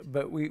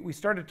but we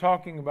started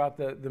talking about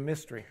the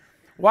mystery.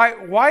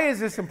 Why is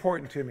this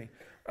important to me?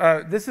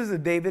 This is a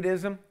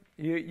Davidism.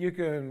 You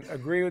can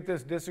agree with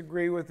this,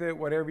 disagree with it,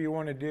 whatever you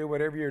want to do,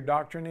 whatever your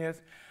doctrine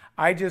is.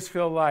 I just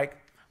feel like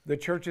the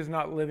church is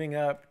not living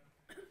up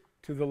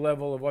to the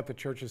level of what the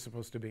church is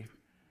supposed to be.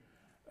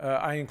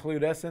 I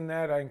include us in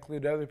that. I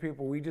include other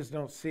people. We just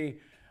don't see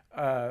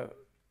the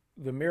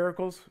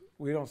miracles.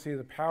 We don't see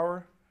the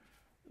power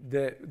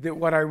that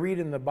what I read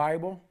in the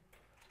Bible.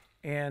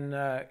 And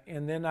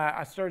then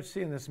I started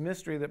seeing this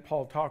mystery that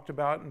Paul talked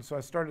about, and so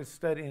I started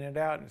studying it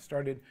out, and it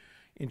started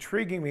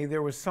intriguing me.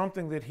 There was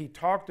something that he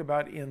talked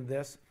about in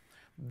this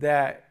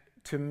that,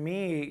 to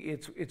me,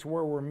 it's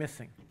where we're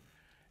missing.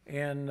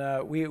 And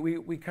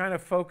we kind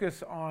of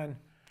focus on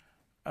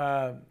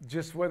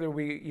just whether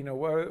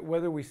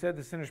we said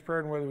the sinner's prayer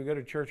and whether we go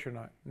to church or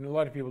not. And a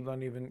lot of people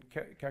don't even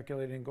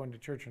calculate in going to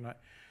church or not.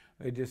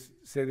 They just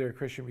say they're a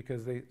Christian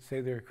because they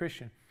say they're a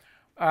Christian.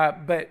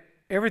 But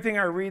everything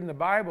I read in the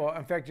Bible,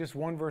 in fact, just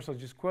one verse I'll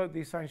just quote: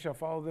 "These signs shall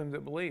follow them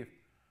that believe.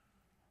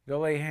 They'll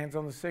lay hands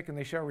on the sick and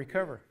they shall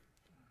recover."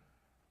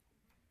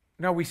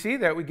 Now, we see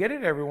that, we get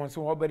it every once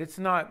in a while, but it's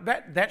not,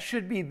 that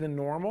should be the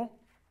normal,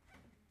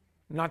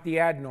 not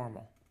the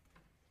abnormal.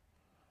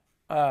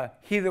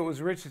 He that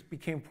was rich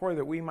became poor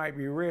that we might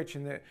be rich.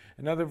 And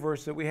another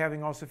verse, that we,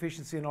 having all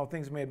sufficiency in all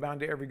things, may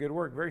abound to every good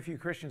work. Very few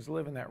Christians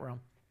live in that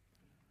realm.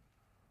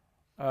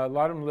 A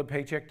lot of them live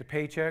paycheck to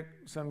paycheck,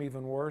 some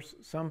even worse.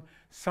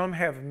 Some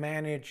have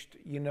managed,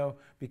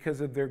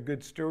 because of their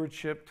good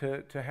stewardship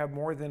to have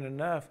more than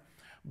enough.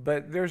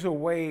 But there's a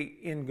way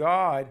in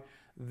God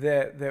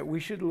that we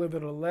should live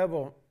at a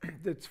level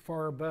that's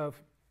far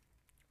above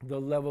the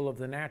level of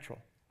the natural.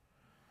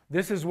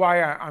 This is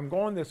why I'm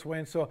going this way.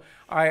 And so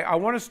I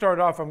want to start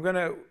off.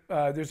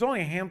 There's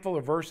only a handful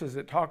of verses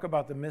that talk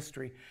about the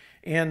mystery.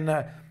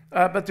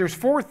 But there's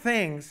four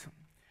things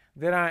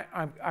that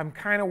I'm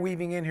kind of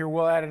weaving in here.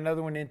 We'll add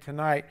another one in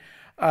tonight.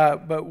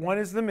 But one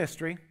is the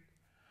mystery.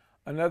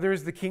 Another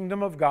is the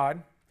kingdom of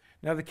God.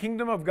 Now, the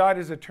kingdom of God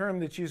is a term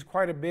that's used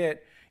quite a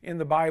bit in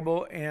the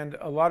Bible, and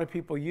a lot of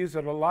people use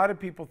it. A lot of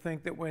people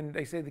think that when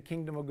they say the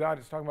kingdom of God,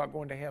 it's talking about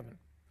going to heaven.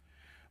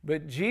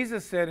 But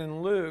Jesus said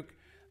in Luke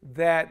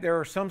that there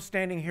are some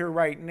standing here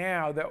right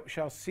now that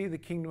shall see the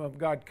kingdom of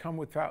God come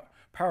with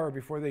power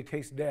before they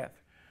taste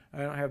death. I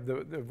don't have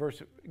the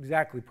verse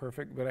exactly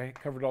perfect, but I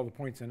covered all the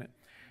points in it.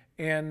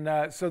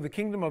 And so the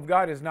kingdom of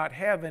God is not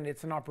heaven.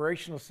 It's an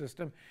operational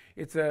system.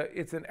 It's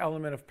an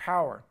element of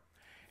power.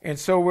 And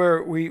so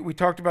we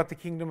talked about the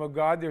kingdom of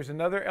God. There's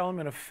another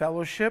element of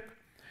fellowship,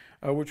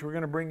 which we're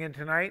going to bring in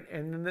tonight.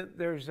 And then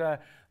there's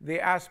the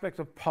aspect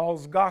of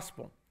Paul's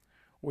gospel,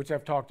 which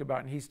I've talked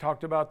about. And he's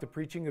talked about the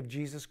preaching of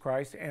Jesus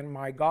Christ and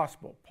my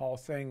gospel, Paul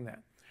saying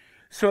that.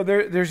 So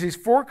there's these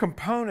four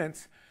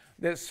components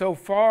that so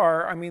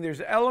far,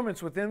 there's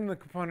elements within the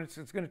components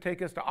that's going to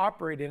take us to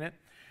operate in it.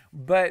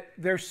 But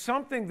there's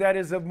something that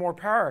is of more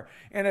power.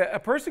 And a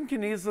person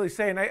can easily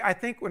say, and I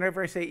think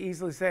whenever I say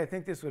easily say, I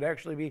think this would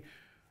actually be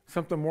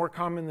something more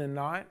common than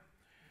not.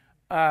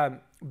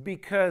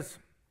 Because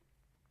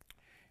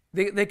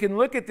they can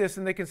look at this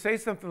and they can say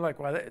something like,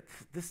 well,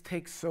 this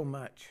takes so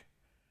much.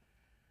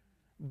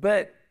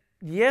 But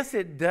yes,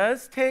 it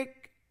does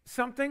take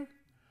something,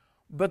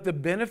 but the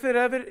benefit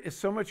of it is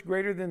so much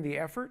greater than the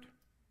effort.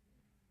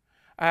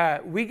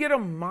 We get a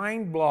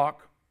mind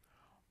block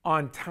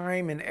on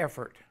time and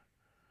effort.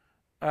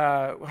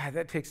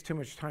 That takes too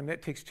much time.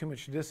 That takes too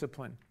much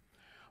discipline.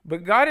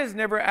 But God has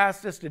never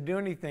asked us to do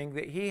anything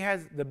that He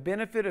has the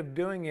benefit of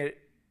doing it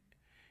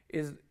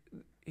is.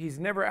 He's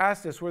never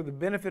asked us where the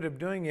benefit of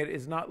doing it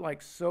is not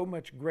like so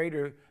much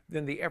greater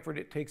than the effort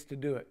it takes to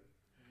do it.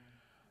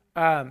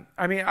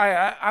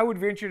 I would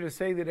venture to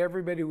say that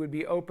everybody would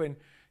be open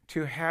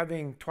to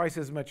having twice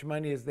as much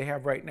money as they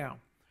have right now.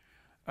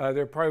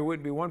 There probably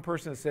wouldn't be one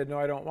person that said, no,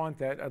 I don't want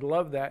that. I'd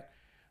love that.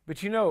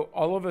 But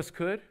all of us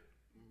could.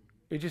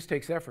 It just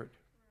takes effort.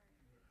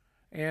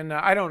 And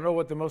I don't know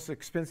what the most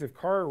expensive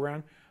car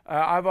around.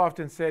 I've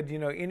often said,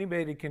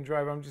 anybody can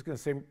drive. I'm just going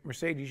to say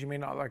Mercedes. You may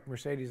not like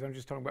Mercedes. I'm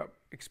just talking about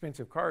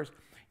expensive cars.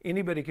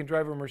 Anybody can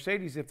drive a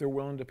Mercedes if they're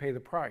willing to pay the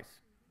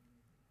price.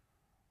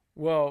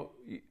 Well,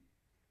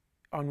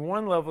 on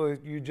one level,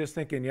 you're just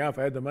thinking, yeah, if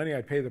I had the money,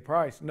 I'd pay the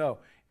price. No,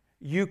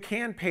 you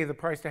can pay the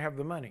price to have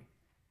the money.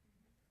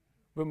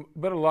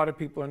 But a lot of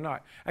people are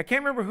not. I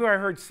can't remember who I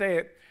heard say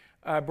it.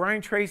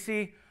 Brian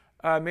Tracy,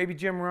 maybe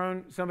Jim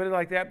Rohn, somebody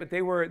like that, but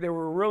they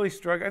were really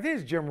struggling. I think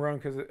it's Jim Rohn,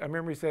 because I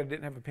remember he said I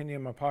didn't have a penny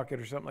in my pocket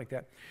or something like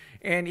that.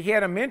 And he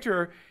had a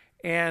mentor,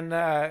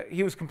 and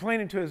he was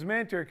complaining to his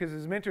mentor because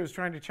his mentor was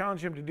trying to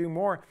challenge him to do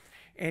more.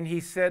 And he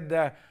said,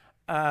 no,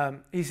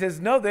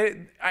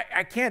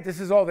 I can't. This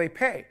is all they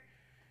pay.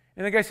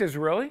 And the guy says,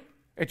 really?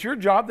 At your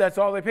job, that's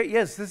all they pay?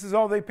 Yes, this is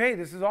all they pay.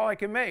 This is all I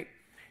can make.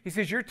 He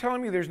says, you're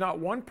telling me there's not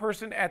one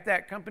person at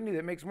that company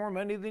that makes more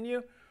money than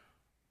you?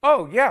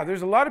 Oh, yeah,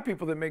 there's a lot of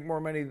people that make more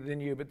money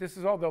than you, but this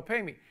is all they'll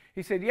pay me.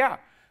 He said, yeah,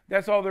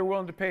 that's all they're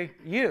willing to pay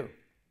you.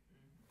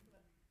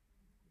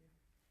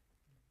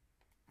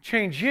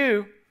 Change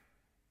you,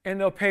 and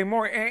they'll pay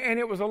more. And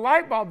it was a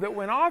light bulb that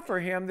went off for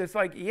him that's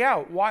like, yeah,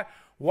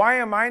 why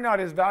am I not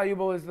as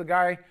valuable as the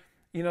guy,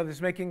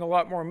 that's making a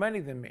lot more money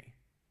than me?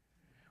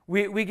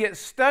 We get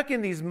stuck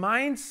in these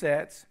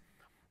mindsets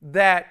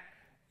that,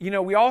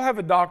 we all have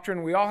a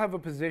doctrine, we all have a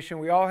position,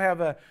 we all have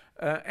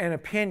an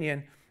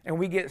opinion, and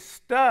we get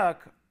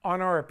stuck on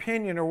our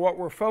opinion or what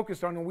we're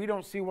focused on, and we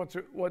don't see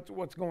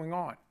what's going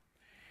on.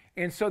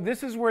 And so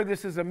this is where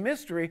this is a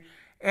mystery.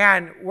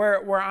 And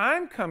where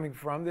I'm coming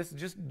from, this is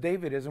just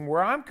Davidism,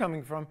 where I'm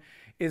coming from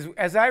is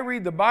as I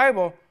read the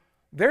Bible,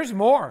 there's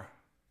more.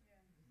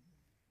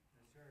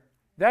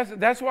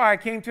 That's why I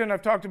came to, and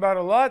I've talked about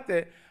a lot,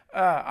 that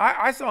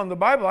I saw in the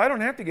Bible I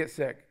don't have to get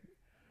sick.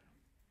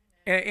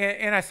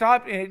 And I saw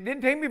it, and it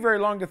didn't take me very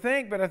long to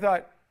think, but I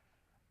thought,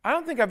 I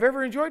don't think I've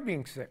ever enjoyed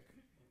being sick.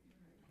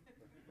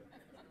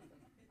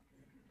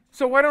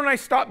 So why don't I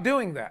stop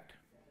doing that?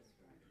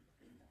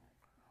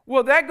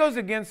 Well, that goes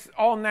against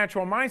all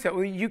natural mindset.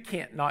 Well, you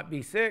can't not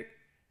be sick.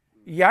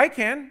 Yeah, I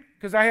can,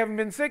 because I haven't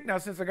been sick now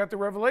since I got the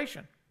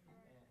revelation.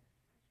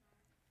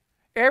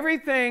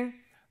 Everything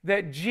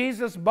that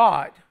Jesus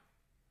bought,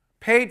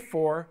 paid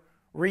for,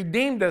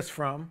 redeemed us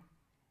from,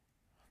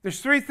 there's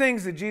 3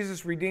 things that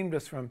Jesus redeemed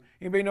us from.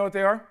 Anybody know what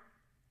they are?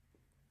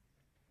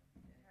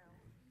 Health.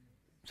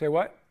 Say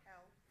what?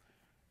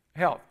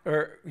 Health.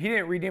 Or he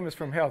didn't redeem us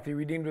from health. He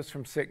redeemed us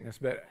from sickness,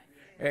 but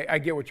I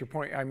get what your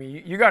point. I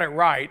mean, you got it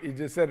right. You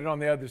just said it on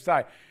the other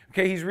side.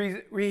 Okay, he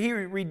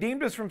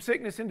redeemed us from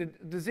sickness and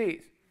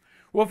disease.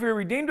 Well, if he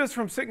redeemed us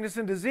from sickness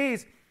and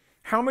disease,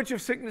 how much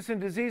of sickness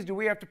and disease do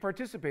we have to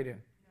participate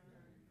in?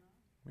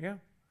 Yeah.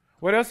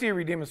 What else did he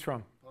redeem us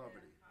from?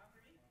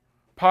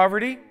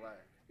 Poverty.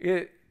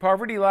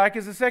 Poverty, lack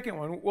is the second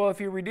one. Well, if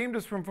he redeemed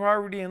us from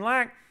poverty and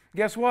lack,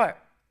 guess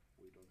what?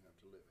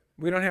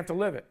 We don't have to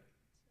live it.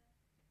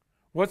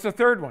 What's the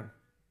third one?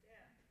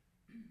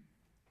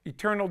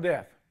 Eternal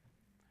death.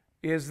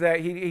 Is that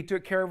he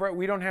took care of it.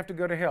 We don't have to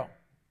go to hell.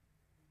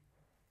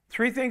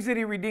 3 things that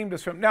he redeemed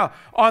us from. Now,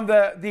 on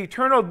the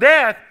eternal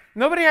death,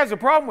 nobody has a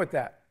problem with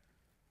that.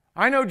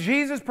 I know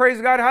Jesus,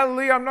 praise God,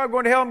 hallelujah, I'm not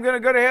going to hell, I'm going to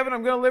go to heaven,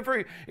 I'm going to live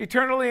for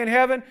eternally in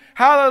heaven.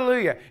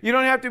 Hallelujah. You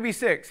don't have to be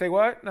sick. Say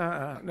what?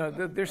 No,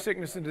 there's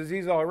sickness and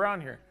disease all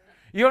around here.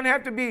 You don't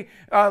have to be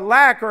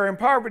lack or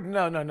impoverished.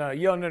 No.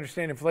 You don't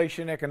understand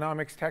inflation,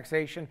 economics,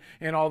 taxation,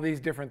 and all these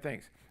different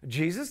things.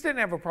 Jesus didn't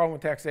have a problem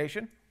with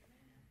taxation.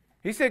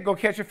 He said, go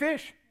catch a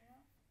fish.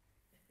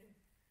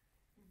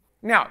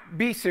 Now,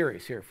 be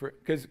serious here,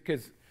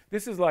 because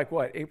this is like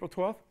what, April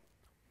 12th?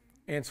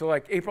 And so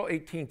like April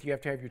 18th, you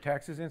have to have your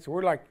taxes in. So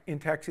we're like in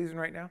tax season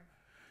right now.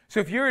 So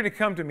if you were to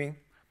come to me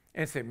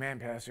and say, man,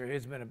 Pastor,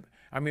 it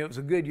was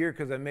a good year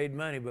because I made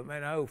money, but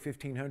man, I owe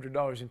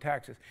 $1,500 in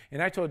taxes.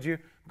 And I told you,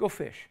 go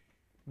fish.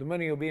 The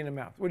money will be in the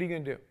mouth. What are you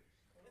going to do?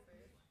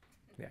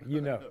 Yeah,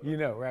 you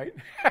know, right?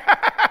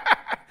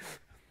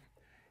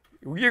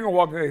 You're going to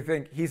walk away and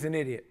think, he's an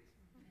idiot.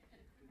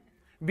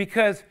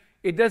 Because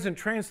it doesn't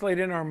translate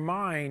in our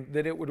mind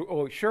that it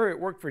would, sure, it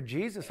worked for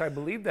Jesus. I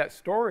believe that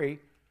story,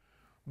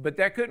 but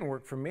that couldn't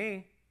work for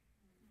me.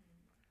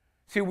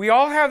 See, we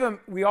all have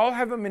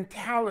a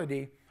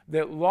mentality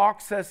that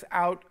locks us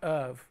out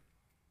of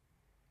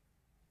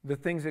the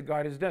things that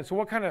God has done. So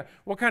what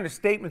kind of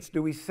statements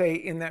do we say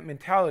in that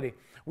mentality?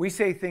 We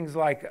say things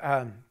like,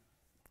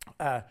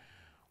 well,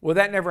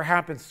 that never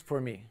happens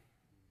for me.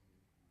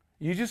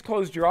 You just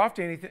closed your off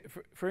to anything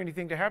for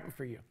anything to happen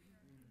for you.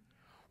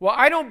 Well,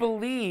 I don't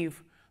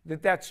believe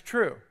that that's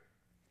true.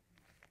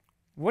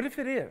 What if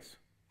it is?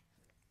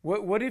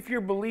 What if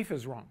your belief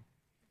is wrong?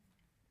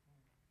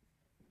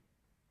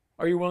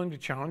 Are you willing to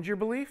challenge your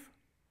belief?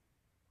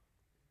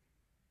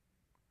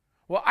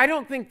 Well, I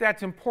don't think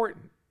that's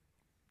important.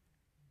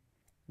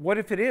 What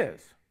if it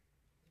is?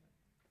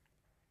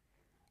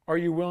 Are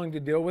you willing to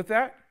deal with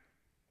that?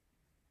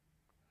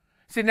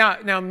 See,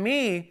 now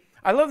me,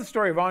 I love the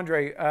story of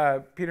Andre,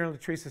 Peter and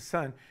Latrice's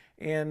son.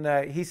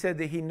 And he said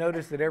that he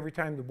noticed that every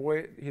time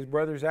his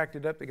brothers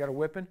acted up, they got a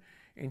whipping.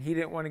 And he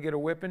didn't want to get a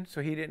whipping,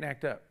 so he didn't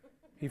act up.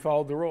 He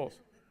followed the rules.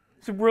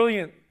 It's a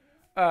brilliant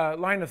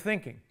line of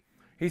thinking.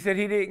 He said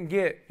he didn't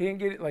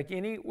get like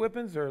any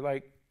whippings or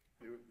like...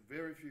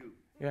 Very few.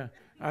 Yeah.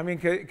 I mean,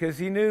 because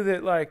he knew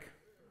that like,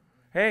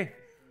 hey,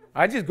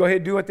 I just go ahead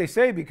and do what they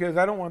say because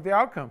I don't want the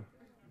outcome.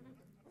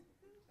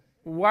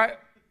 Why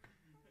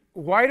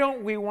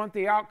don't we want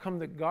the outcome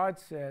that God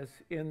says,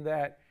 in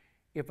that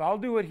if I'll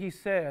do what he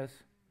says,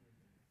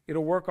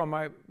 it'll work on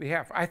my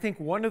behalf? I think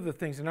one of the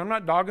things, and I'm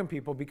not dogging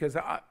people because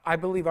I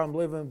believe I'm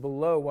living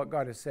below what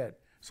God has said.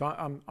 So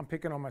I'm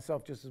picking on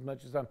myself just as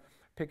much as I'm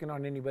picking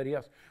on anybody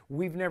else.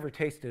 We've never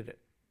tasted it.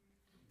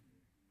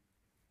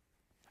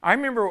 I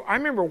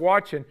remember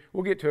watching,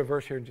 we'll get to a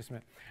verse here in just a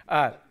minute.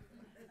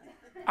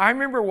 I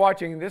remember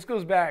watching, and this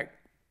goes back,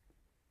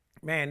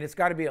 man, it's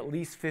got to be at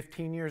least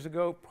 15 years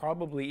ago,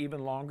 probably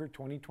even longer,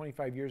 20,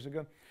 25 years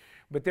ago.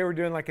 But they were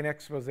doing like an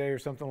expose or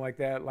something like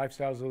that,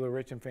 Lifestyles of the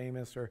Rich and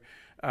Famous or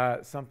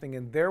something.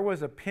 And there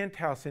was a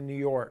penthouse in New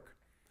York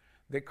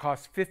that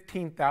cost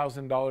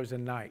 $15,000 a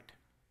night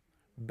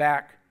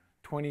back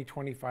 20,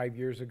 25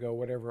 years ago,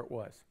 whatever it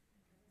was.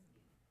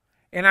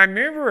 And I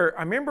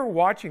remember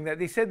watching that.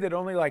 They said that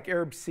only like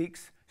Arab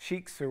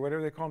sheiks or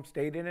whatever they call them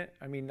stayed in it.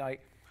 I mean,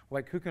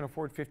 like who can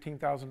afford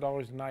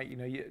 $15,000 a night? You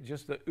know,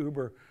 just the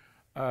uber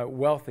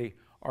wealthy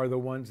are the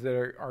ones that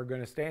are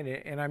going to stay in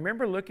it. And I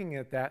remember looking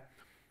at that,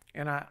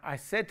 and I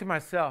said to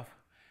myself,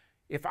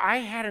 if I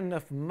had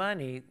enough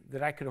money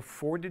that I could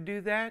afford to do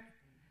that,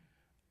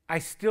 I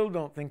still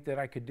don't think that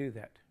I could do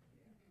that.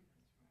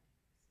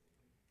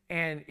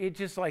 And it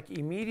just like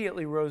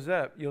immediately rose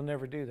up, you'll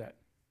never do that.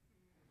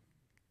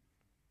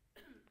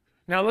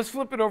 Now let's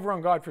flip it over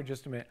on God for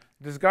just a minute.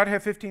 Does God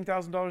have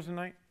 $15,000 a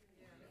night?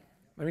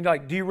 I mean,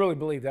 like, do you really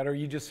believe that, or are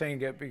you just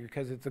saying it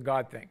because it's a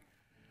God thing?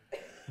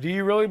 Do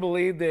you really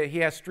believe that he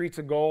has streets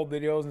of gold,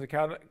 that he owns the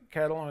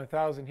cattle on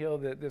 1,000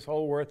 hills, that this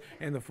whole earth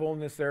and the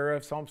fullness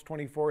thereof, Psalms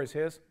 24 is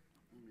his?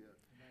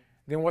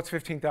 Then what's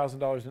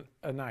 $15,000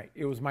 a night?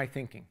 It was my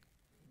thinking.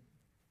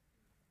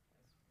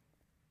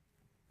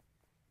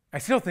 I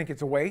still think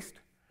it's a waste,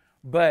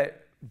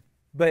 but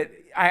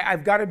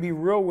I've got to be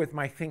real with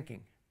my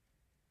thinking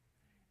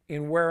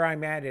in where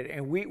I'm at it.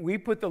 And we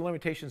put the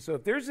limitations. So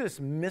if there's this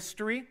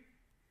mystery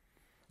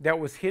that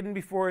was hidden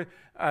before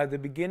the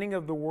beginning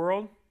of the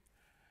world,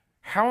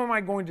 how am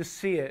I going to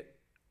see it?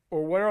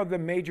 Or what are the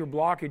major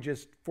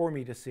blockages for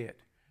me to see it?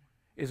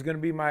 Is going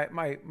to be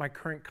my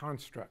current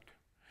construct.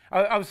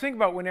 I was thinking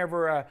about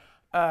whenever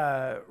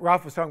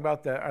Ralph was talking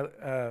about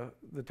the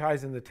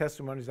tithes and the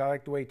testimonies. I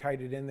like the way he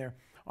tied it in there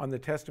on the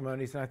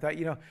testimonies. And I thought,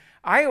 you know,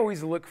 I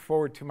always look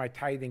forward to my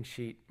tithing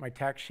sheet, my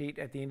tax sheet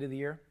at the end of the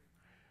year.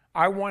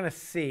 I want to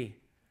see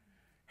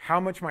how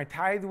much my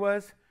tithe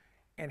was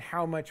and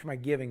how much my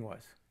giving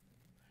was.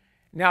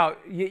 Now,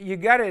 you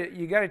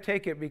gotta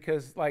take it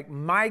because, like,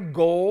 my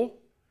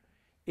goal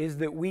is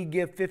that we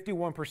give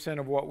 51%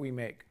 of what we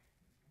make.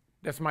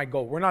 That's my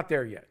goal. We're not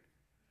there yet.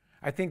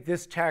 I think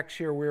this tax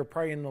year we're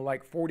probably in the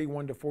like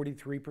 41 to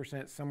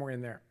 43%, somewhere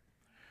in there.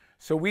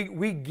 So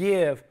we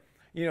give,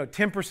 you know,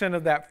 10%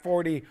 of that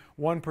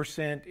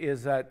 41%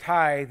 is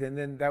tithe, and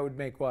then that would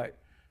make what?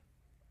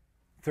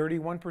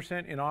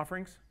 31% in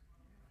offerings?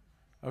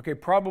 Okay,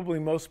 probably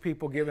most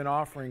people give in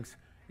offerings,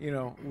 you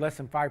know, less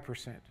than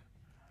 5%.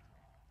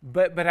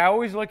 But I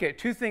always look at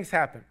two things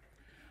happen.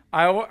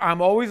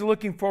 I'm always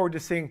looking forward to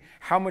seeing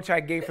how much I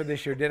gave for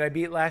this year. Did I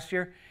beat last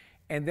year?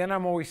 And then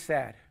I'm always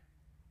sad.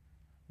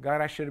 God,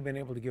 I should have been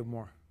able to give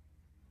more.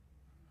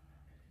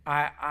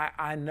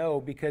 I know,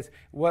 because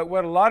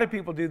what a lot of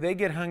people do, they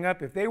get hung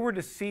up. If they were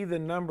to see the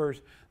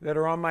numbers that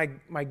are on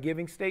my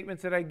giving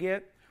statements that I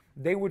get,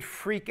 they would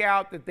freak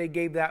out that they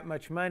gave that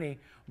much money.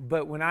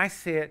 But when I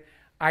see it,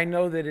 I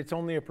know that it's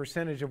only a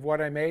percentage of what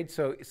I made,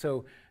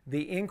 so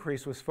the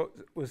increase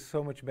was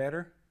so much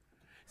better.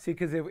 See,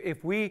 because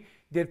if we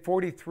did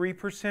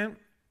 43%,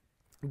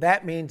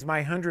 that means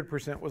my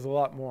 100% was a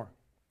lot more.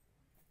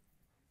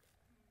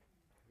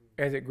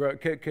 As it grows,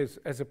 because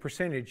as a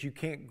percentage, you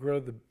can't grow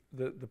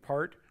the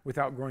part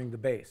without growing the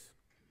base.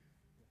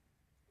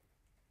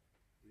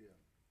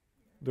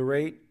 The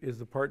rate is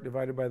the part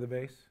divided by the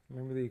base.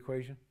 Remember the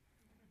equation?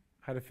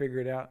 How to figure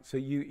it out? So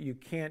you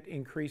can't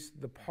increase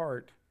the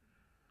part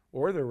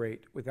or the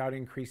rate without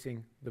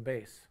increasing the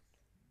base.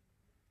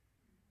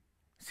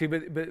 See,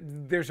 but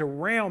there's a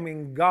realm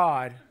in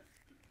God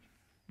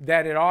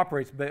that it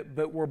operates,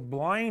 but we're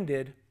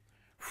blinded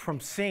from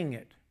seeing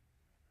it.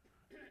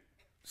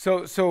 So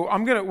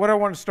what I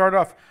want to start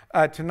off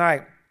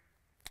tonight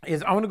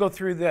is I want to go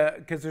through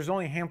because there's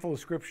only a handful of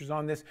scriptures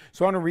on this,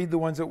 so I want to read the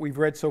ones that we've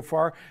read so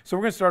far. So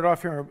we're going to start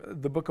off here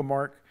in the book of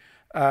Mark,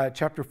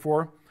 chapter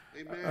 4,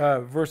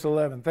 verse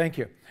 11. Thank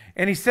you.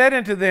 And he said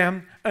unto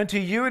them, unto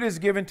you it is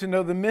given to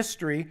know the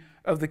mystery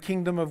of the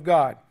kingdom of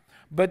God.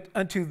 But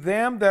unto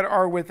them that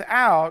are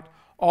without,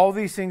 all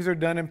these things are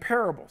done in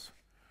parables.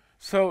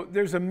 So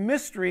there's a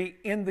mystery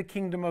in the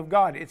kingdom of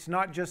God. It's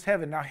not just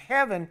heaven. Now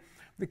heaven,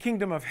 the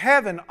kingdom of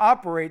heaven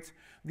operates,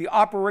 the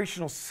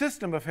operational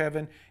system of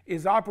heaven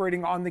is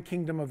operating on the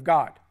kingdom of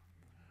God.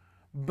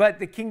 But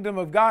the kingdom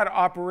of God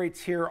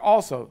operates here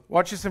also.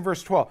 Watch this in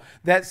verse 12.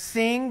 That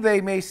seeing they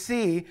may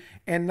see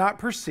and not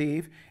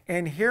perceive,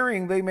 and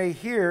hearing they may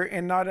hear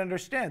and not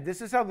understand.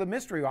 This is how the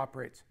mystery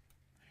operates.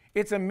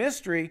 It's a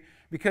mystery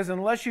because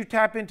unless you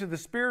tap into the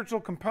spiritual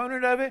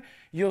component of it,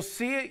 you'll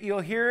see it,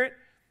 you'll hear it,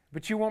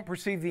 but you won't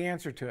perceive the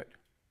answer to it.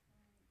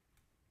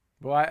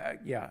 Well,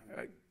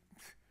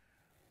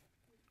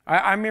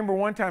 I remember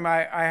one time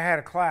I had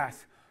a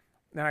class,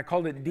 and I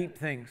called it Deep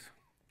Things.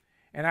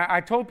 And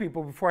I told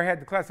people before I had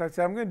the class, I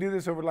said, I'm going to do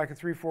this over like a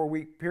 3-4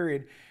 week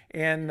period,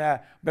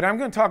 but I'm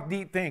going to talk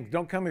deep things.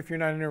 Don't come if you're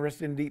not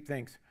interested in deep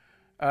things.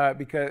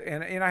 Because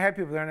I had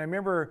people there, and I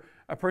remember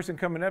a person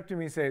coming up to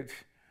me and saying,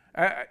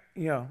 I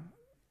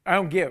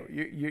don't get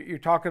it. You're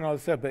talking all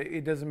this stuff, but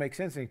it doesn't make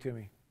sense to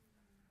me.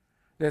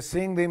 That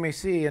seeing they may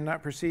see and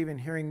not perceive, and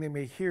hearing they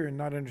may hear and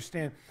not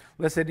understand,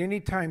 lest at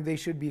any time they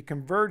should be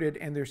converted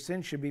and their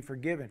sins should be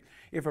forgiven.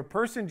 If a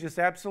person just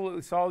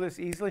absolutely saw this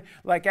easily,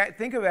 like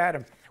think of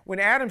Adam. When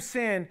Adam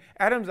sinned,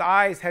 Adam's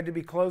eyes had to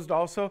be closed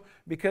also,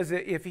 because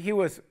if he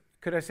was,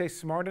 could I say,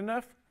 smart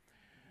enough,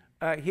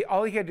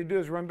 all he had to do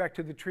is run back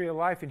to the tree of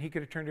life, and he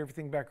could have turned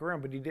everything back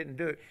around, but he didn't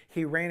do it.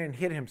 He ran and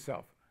hid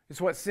himself.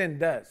 It's what sin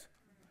does.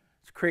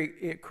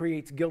 It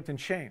creates guilt and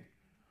shame,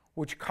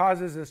 which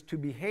causes us to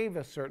behave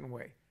a certain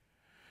way.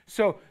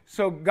 So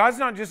God's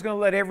not just going to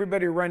let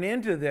everybody run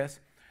into this.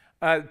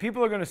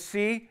 People are going to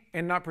see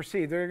and not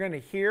perceive. They're going to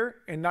hear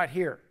and not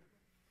hear.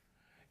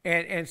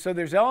 And so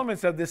there's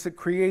elements of this that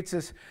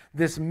creates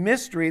this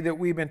mystery that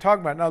we've been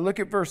talking about. Now look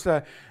at verse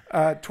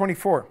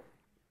 24.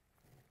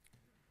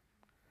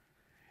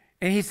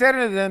 And he said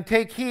unto them,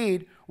 take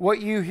heed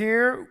what you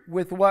hear,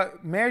 with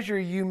what measure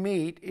you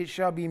meet, it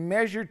shall be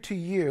measured to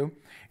you,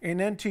 and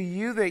unto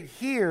you that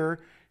hear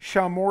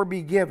shall more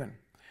be given.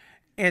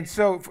 And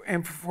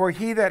for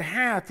he that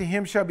hath, to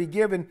him shall be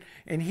given,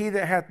 and he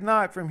that hath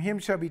not, from him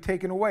shall be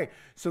taken away.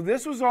 So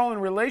this was all in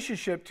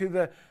relationship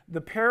to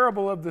the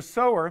parable of the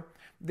sower,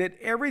 that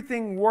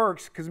everything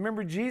works. Because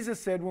remember, Jesus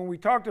said when we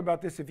talked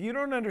about this, if you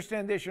don't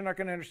understand this, you're not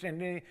going to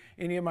understand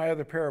any of my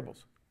other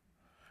parables.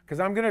 Because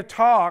I'm going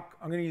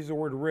to use the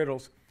word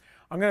riddles.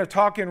 I'm going to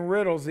talk in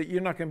riddles that you're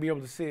not going to be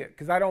able to see it.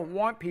 Because I don't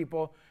want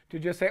people to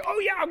just say, oh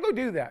yeah, I'll go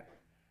do that.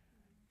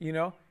 You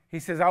know? He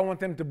says, I want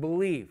them to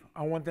believe.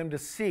 I want them to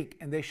seek,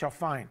 and they shall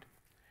find.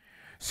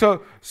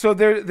 So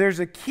there's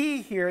a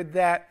key here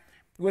that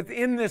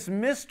within this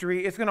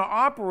mystery, it's going to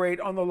operate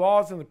on the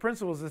laws and the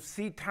principles of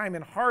seed time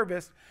and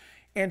harvest.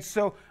 And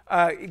so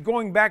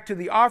going back to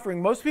the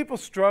offering, most people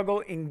struggle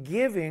in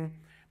giving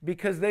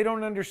because they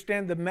don't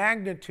understand the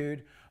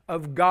magnitude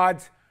of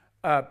God's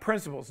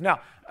principles. Now,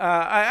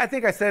 I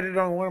think I said it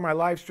on one of my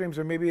live streams,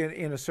 or maybe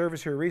in a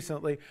service here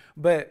recently,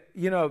 but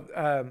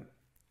the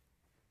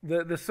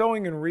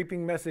sowing and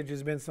reaping message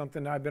has been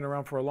something I've been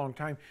around for a long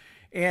time.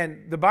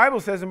 And the Bible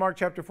says in Mark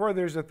chapter 4,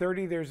 there's a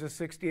 30, there's a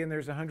 60, and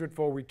there's a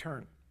 100-fold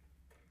return.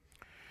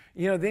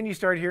 Then you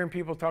start hearing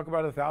people talk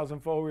about a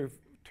 1,000-fold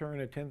return,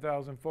 a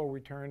 10,000-fold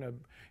return,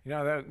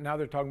 now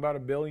they're talking about a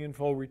 1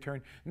 billion-fold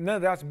return. None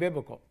of that's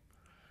biblical.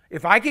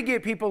 If I could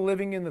get people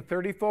living in the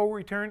 30-fold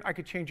return, I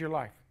could change your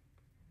life.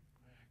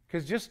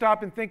 Because just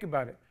stop and think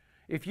about it.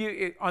 If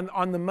you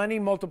on the money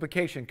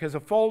multiplication, because a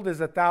fold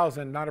is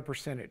 1,000, not a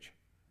percentage.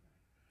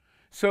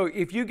 So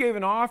if you gave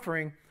an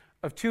offering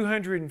of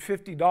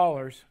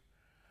 $250,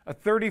 a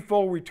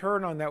 30-fold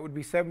return on that would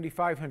be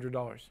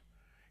 $7,500.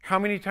 How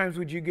many times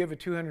would you give a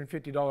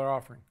 $250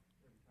 offering?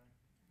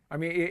 I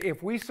mean,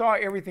 if we saw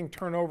everything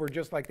turn over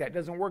just like that, it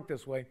doesn't work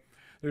this way.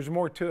 There's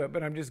more to it,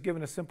 but I'm just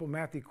giving a simple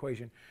math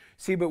equation.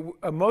 See,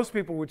 but most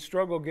people would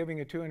struggle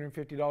giving a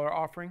 $250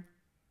 offering,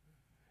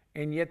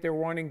 and yet they're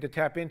wanting to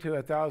tap into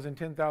 1,000,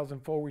 10,000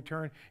 fold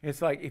return.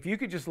 It's like, if you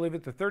could just live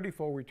at the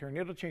 30-fold return,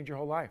 it'll change your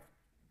whole life.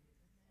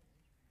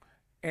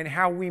 And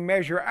how we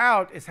measure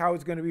out is how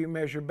it's going to be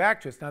measured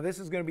back to us. Now, this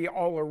is going to be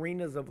all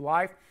arenas of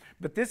life,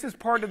 but this is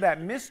part of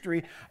that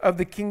mystery of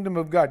the kingdom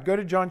of God. Go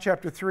to John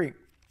chapter 3. Amen.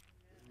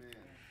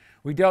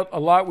 We dealt a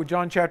lot with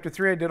John chapter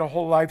 3. I did a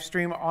whole live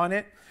stream on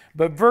it.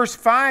 But verse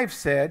 5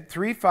 said,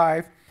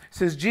 3:5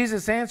 says,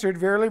 Jesus answered,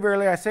 verily,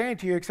 verily, I say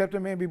unto you, except a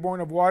man be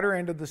born of water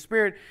and of the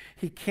Spirit,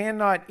 he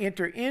cannot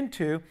enter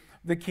into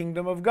the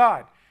kingdom of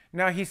God.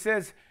 Now, he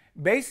says,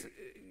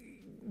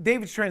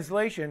 David's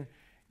translation,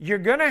 you're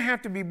going to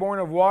have to be born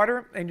of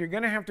water, and you're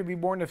going to have to be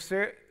born of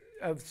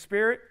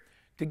Spirit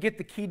to get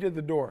the key to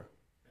the door.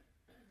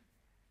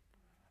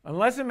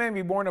 Unless a man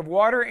be born of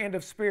water and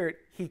of Spirit,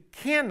 he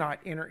cannot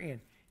enter in.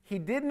 He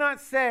did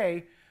not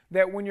say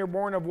that when you're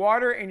born of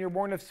water and you're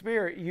born of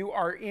Spirit, you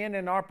are in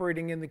and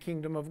operating in the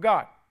kingdom of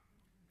God.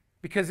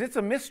 Because it's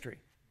a mystery.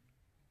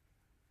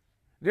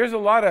 There's a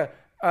lot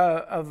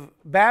of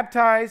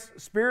baptized,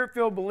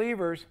 Spirit-filled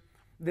believers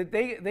that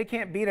they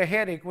can't beat a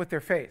headache with their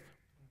faith.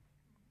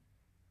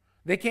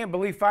 They can't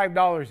believe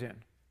 $5 in.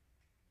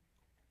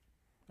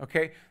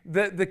 Okay?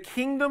 The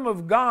kingdom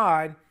of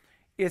God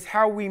is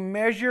how we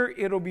measure.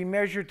 It'll be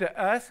measured to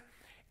us.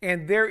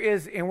 And there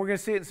is, and we're going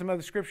to see it in some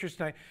other scriptures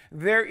tonight,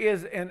 there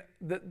is,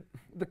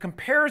 the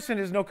comparison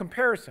is no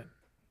comparison.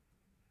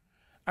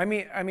 I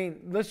mean,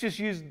 let's just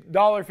use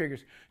dollar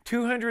figures.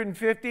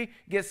 250,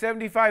 get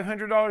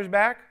 $7,500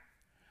 back.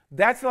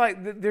 That's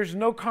like, there's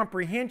no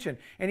comprehension.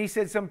 And he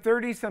said some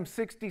 30, some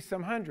 60,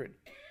 some 100.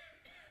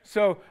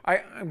 So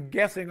I'm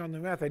guessing on the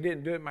math, I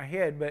didn't do it in my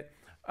head, but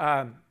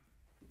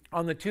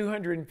on the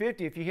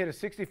 250, if you hit a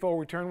 60-fold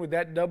return, would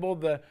that double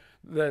the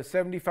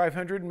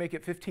 7,500 and make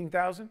it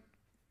 15,000?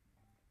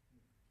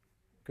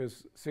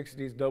 Because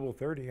 60 is double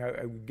 30,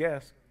 I would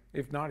guess.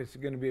 If not, it's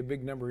going to be a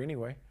big number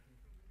anyway.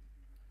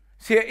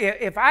 See,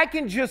 if I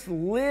can just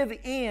live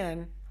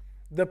in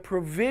the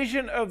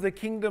provision of the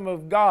kingdom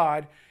of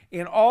God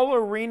in all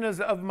arenas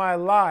of my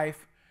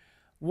life,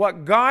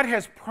 what God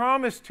has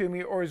promised to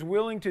me or is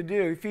willing to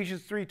do,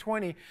 Ephesians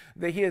 3:20,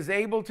 that he is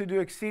able to do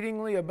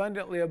exceedingly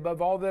abundantly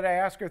above all that I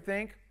ask or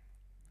think.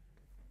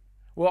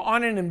 Well,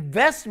 on an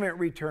investment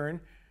return,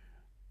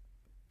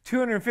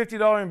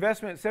 $250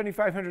 investment,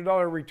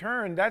 $7,500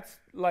 return, that's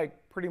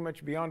like pretty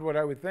much beyond what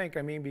I would think.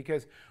 I mean,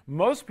 because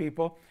most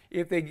people,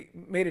 if they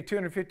made a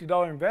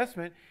 $250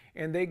 investment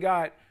and they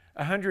got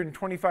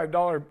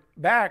 $125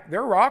 back,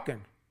 they're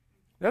rocking.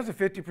 That's a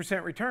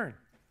 50% return.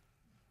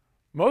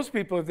 Most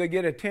people, if they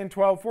get a 10,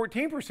 12,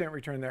 14%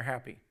 return, they're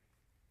happy.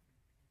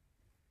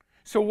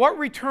 So what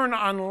return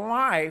on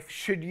life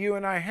should you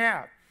and I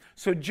have?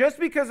 So just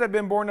because I've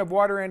been born of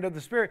water and of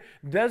the Spirit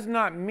does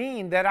not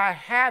mean that I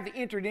have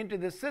entered into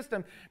this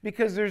system,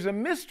 because there's a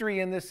mystery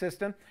in this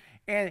system,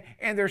 and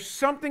there's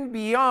something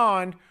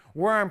beyond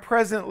where I'm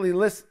presently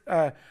living.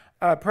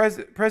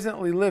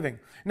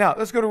 Now,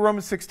 let's go to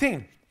Romans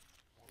 16.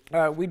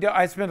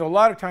 I spent a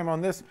lot of time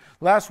on this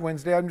last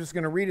Wednesday. I'm just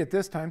going to read it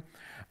this time.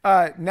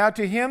 Now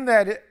to him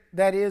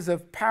that is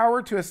of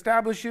power to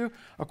establish you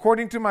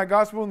according to my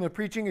gospel and the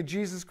preaching of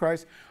Jesus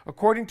Christ,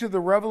 according to the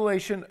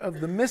revelation of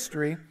the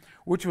mystery,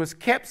 which was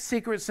kept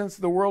secret since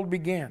the world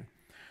began.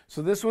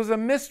 So this was a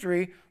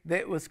mystery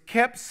that was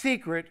kept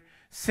secret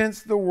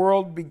since the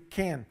world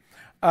began.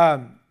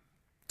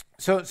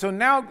 So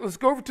now let's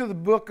go over to the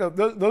book of,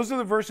 those are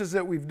the verses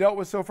that we've dealt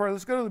with so far.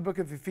 Let's go to the book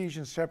of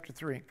Ephesians chapter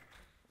 3.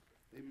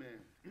 Amen.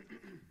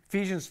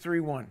 Ephesians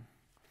 3:1.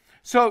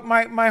 So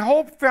my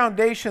whole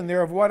foundation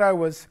there of what I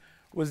was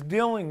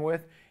dealing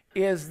with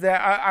is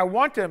that I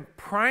want to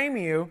prime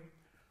you,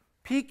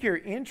 pique your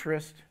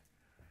interest,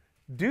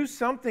 do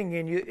something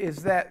in you,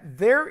 is that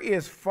there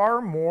is far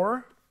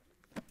more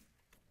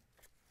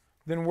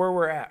than where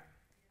we're at.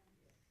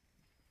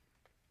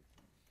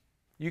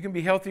 You can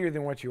be healthier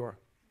than what you are.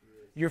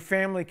 Your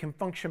family can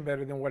function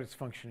better than what it's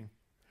functioning.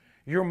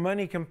 Your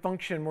money can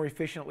function more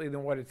efficiently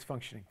than what it's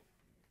functioning.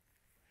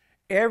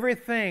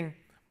 Everything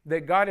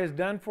that God has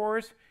done for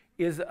us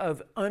is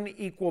of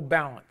unequal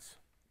balance.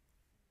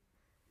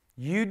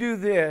 You do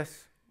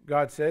this,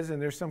 God says,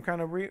 and there's some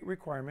kind of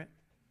requirement,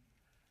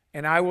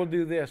 and I will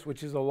do this,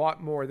 which is a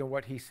lot more than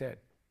what he said.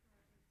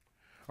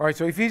 All right,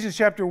 so Ephesians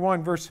chapter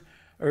 3,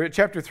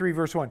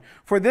 verse 1.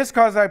 For this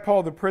cause I,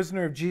 Paul, the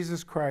prisoner of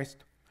Jesus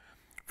Christ,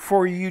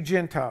 for you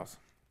Gentiles.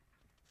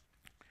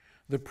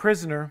 The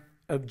prisoner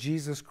of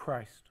Jesus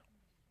Christ.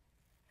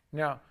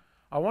 Now,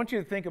 I want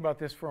you to think about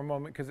this for a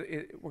moment, because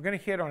we're going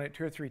to hit on it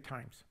 2 or 3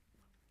 times.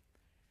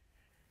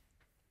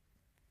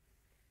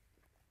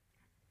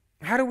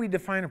 How do we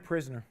define a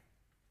prisoner?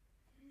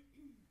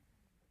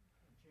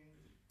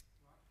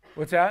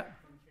 What's that?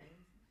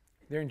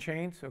 They're in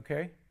chains,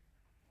 okay.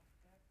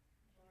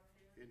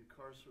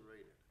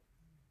 Incarcerated.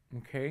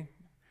 Okay.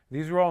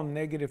 These are all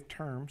negative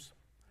terms,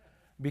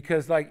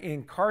 because like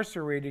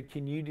incarcerated,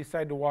 can you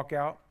decide to walk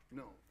out?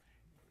 No.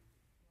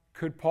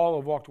 Could Paul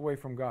have walked away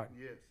from God?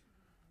 Yes.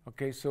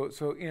 Okay, so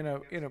in a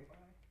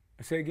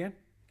say again?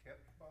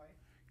 Kept by.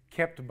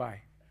 Kept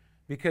by.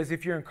 Because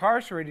if you're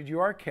incarcerated, you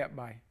are kept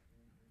by.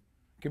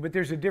 Okay, but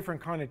there's a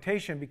different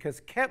connotation, because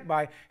kept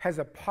by has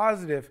a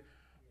positive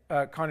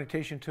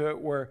connotation to it,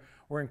 where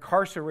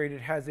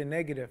incarcerated has a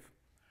negative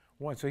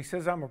one. So he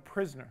says, I'm a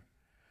prisoner.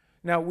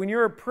 Now, when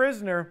you're a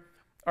prisoner,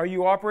 are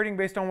you operating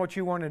based on what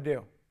you want to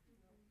do?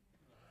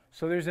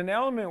 So there's an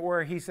element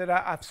where he said,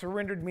 I've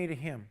surrendered me to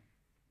him.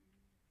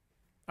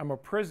 I'm a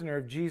prisoner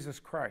of Jesus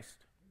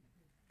Christ.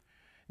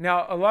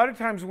 Now, a lot of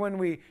times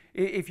when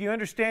if you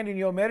understand and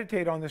you'll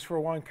meditate on this for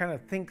a while and kind of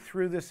think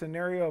through the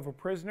scenario of a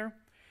prisoner,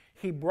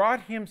 he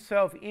brought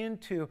himself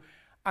into,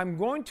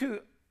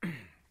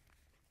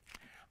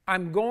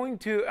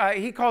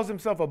 he calls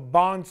himself a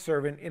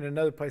bondservant in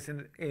another place.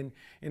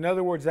 In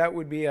other words, that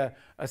would be a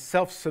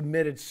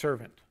self-submitted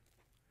servant.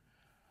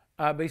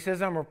 But he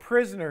says, I'm a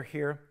prisoner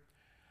here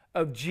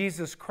of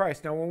Jesus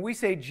Christ. Now, when we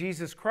say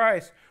Jesus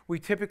Christ, we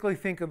typically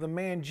think of the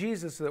man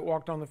Jesus that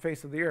walked on the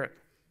face of the earth.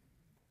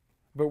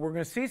 But we're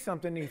going to see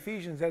something in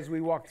Ephesians as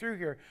we walk through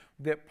here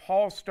that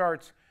Paul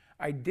starts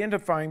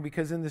identifying,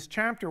 because in this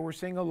chapter we're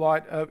seeing a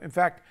lot of, in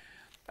fact,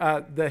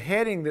 the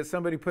heading that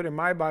somebody put in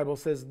my Bible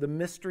says, the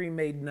mystery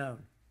made known,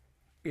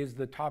 is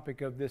the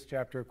topic of this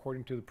chapter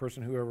according to the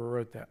person who ever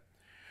wrote that.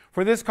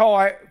 For this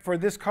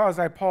cause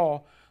I,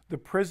 Paul, the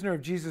prisoner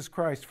of Jesus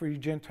Christ, for you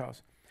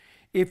Gentiles.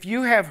 If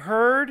you have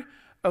heard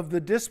of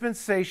the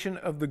dispensation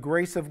of the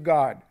grace of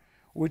God,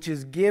 which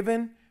is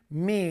given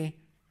me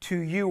to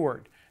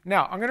youward.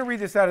 Now, I'm going to read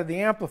this out of the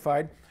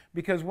Amplified,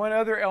 because one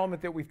other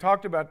element that we've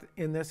talked about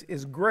in this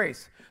is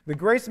grace. The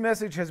grace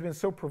message has been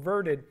so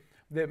perverted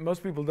that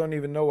most people don't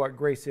even know what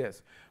grace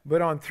is.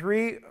 But on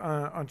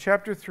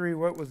chapter 3,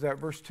 what was that,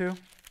 verse 2?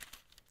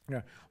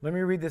 No, let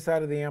me read this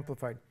out of the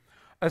Amplified.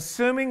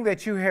 Assuming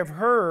that you have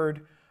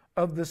heard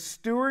of the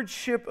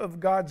stewardship of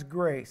God's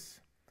grace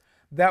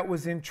that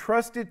was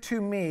entrusted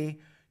to me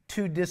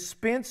to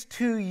dispense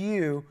to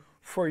you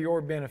for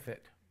your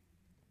benefit.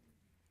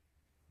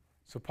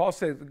 So Paul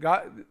says,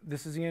 God,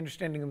 this is the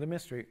understanding of the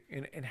mystery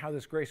and how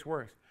this grace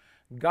works.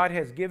 God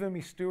has given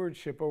me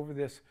stewardship over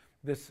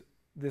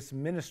this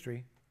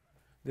ministry,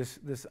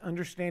 this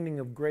understanding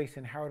of grace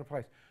and how it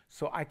applies,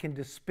 so I can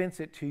dispense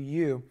it to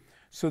you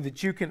so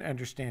that you can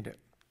understand it.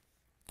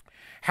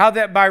 How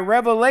that by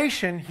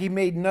revelation he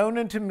made known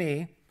unto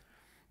me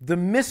the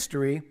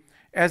mystery,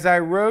 as I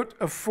wrote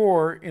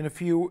afore in a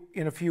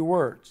few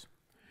words.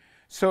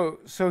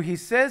 So he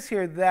says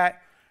here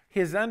that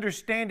his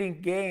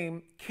understanding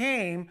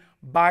came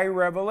by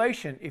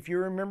revelation. If you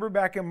remember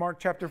back in Mark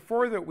chapter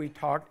 4 that we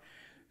talked,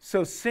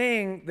 So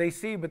seeing, they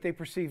see, but they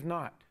perceive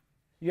not.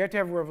 You have to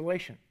have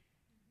revelation.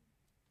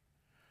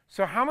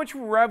 So how much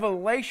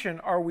revelation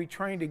are we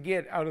trying to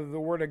get out of the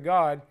Word of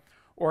God,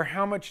 or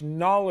how much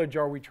knowledge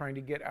are we trying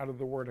to get out of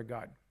the Word of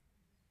God?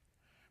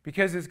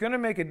 Because it's going to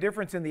make a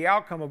difference in the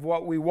outcome of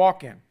what we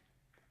walk in.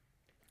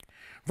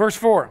 Verse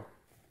 4.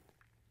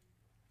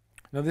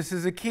 Now this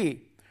is a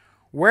key.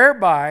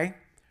 Whereby,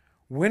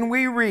 when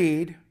we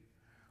read,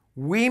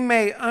 we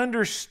may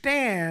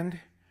understand,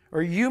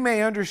 or you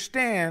may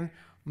understand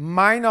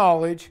my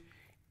knowledge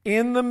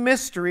in the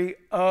mystery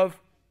of,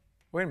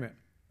 wait a minute.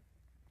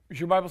 Does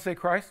your Bible say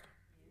Christ?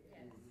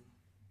 Yes.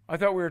 I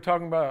thought we were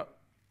talking about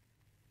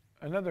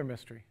another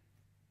mystery.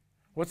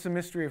 What's the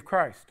mystery of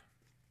Christ?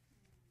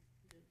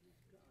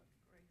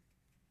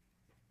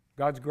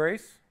 God's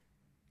grace.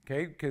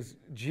 Okay, because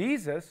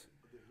Jesus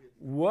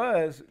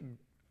was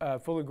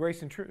full of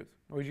grace and truth.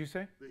 What did you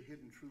say? The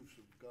hidden truths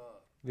of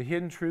God. The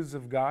hidden truths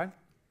of God.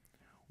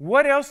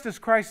 What else does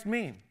Christ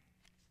mean?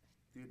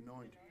 The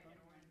anointing.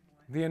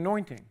 The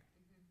anointing.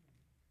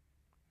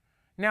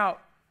 Now,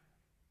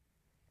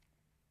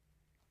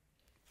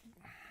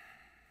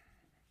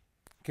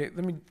 okay,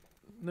 let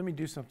me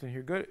do something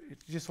here.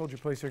 Just hold your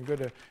place here and go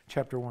to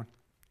chapter 1.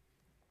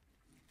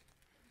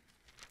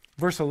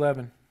 Verse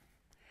 11.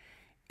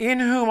 In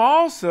whom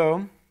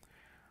also,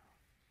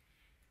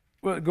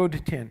 well, go to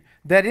 10.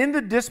 That in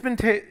the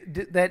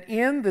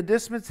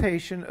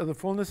dispensation of the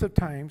fullness of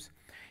times,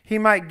 he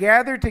might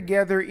gather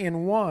together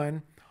in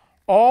one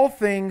all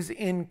things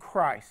in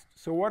Christ.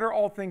 So what are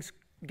all things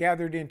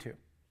gathered into?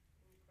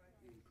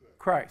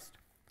 Christ.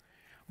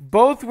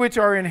 Both which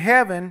are in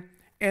heaven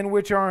and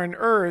which are in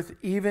earth,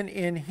 even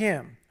in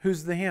him.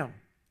 Who's the him?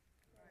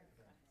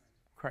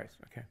 Christ.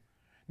 Okay.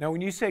 Now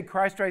when you say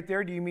Christ right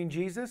there, do you mean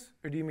Jesus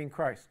or do you mean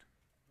Christ?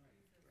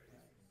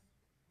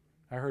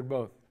 I heard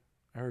both.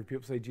 I heard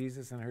people say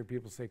Jesus and I heard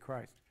people say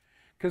Christ.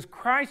 Because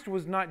Christ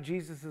was not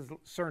Jesus'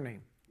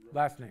 surname,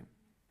 last name.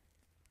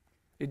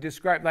 It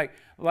described, like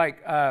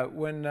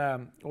when,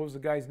 what was the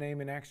guy's name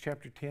in Acts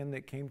chapter 10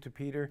 that came to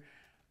Peter?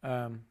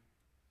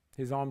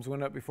 His arms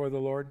went up before the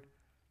Lord.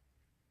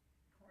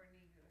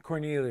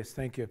 Cornelius,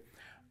 thank you.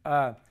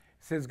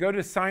 Says, go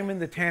to Simon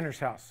the tanner's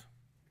house.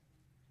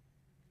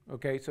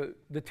 Okay, so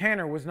the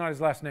tanner was not his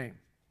last name.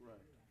 Right.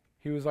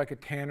 He was like a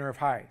tanner of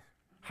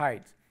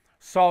hides.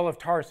 Saul of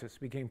Tarsus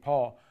became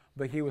Paul,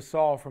 but he was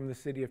Saul from the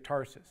city of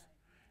Tarsus.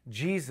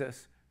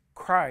 Jesus,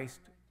 Christ,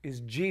 is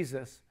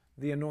Jesus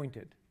the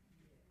anointed.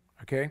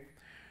 Okay?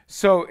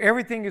 So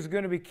everything is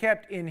going to be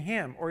kept in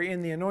him, or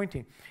in the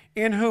anointing.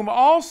 In whom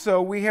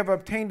also we have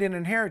obtained an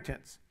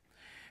inheritance,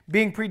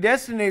 being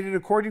predestinated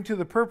according to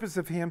the purpose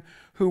of him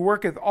who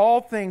worketh all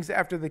things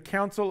after the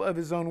counsel of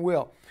his own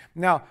will.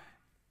 Now,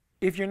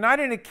 if you're not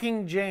in a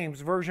King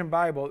James Version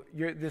Bible,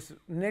 this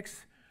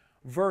next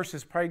verse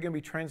is probably going to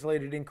be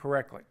translated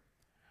incorrectly.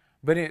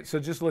 So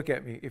just look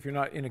at me if you're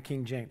not in a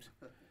King James.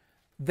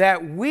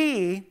 That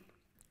we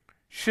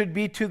should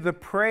be to the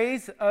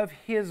praise of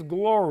his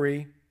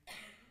glory,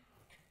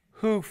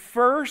 who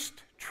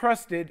first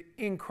trusted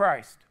in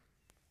Christ.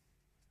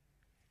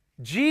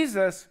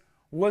 Jesus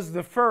was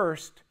the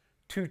first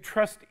to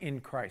trust in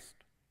Christ.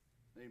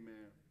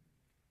 Amen.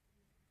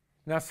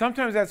 Now,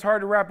 sometimes that's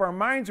hard to wrap our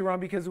minds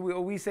around because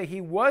we say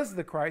he was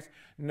the Christ.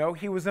 No,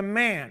 he was a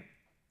man,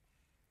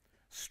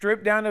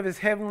 stripped down of his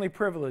heavenly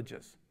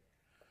privileges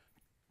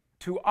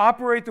to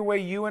operate the way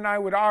you and I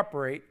would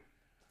operate,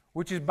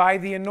 which is by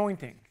the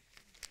anointing.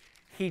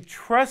 He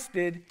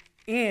trusted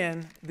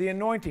in the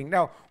anointing.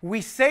 Now,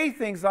 we say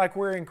things like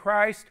we're in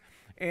Christ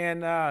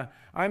and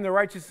I'm the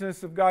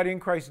righteousness of God in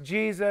Christ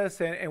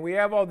Jesus, and we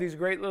have all these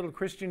great little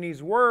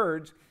Christianese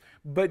words,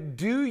 but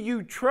do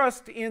you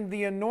trust in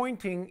the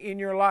anointing in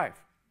your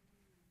life?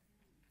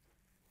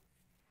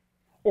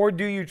 Or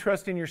do you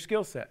trust in your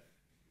skill set?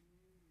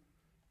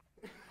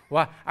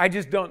 Well, I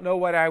just don't know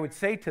what I would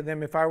say to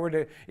them if I were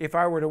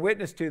to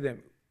witness to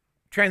them.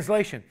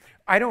 Translation: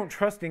 I don't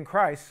trust in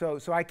Christ, so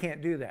I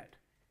can't do that.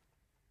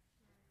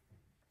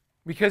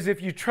 Because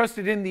if you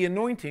trusted in the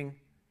anointing,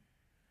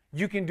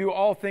 you can do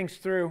all things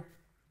through.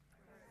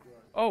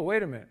 Oh,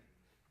 wait a minute.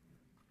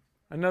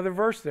 Another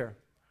verse there.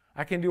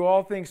 I can do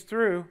all things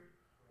through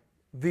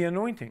the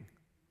anointing.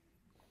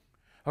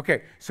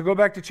 Okay, so go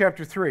back to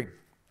chapter 3.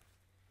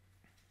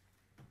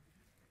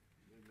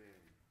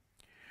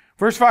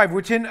 Verse 5,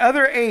 which in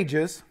other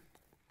ages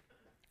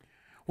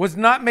was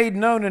not made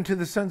known unto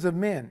the sons of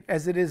men,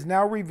 as it is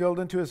now revealed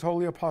unto his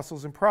holy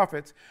apostles and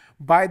prophets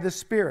by the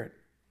Spirit,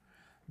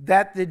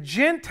 that the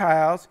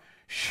Gentiles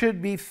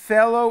should be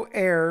fellow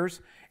heirs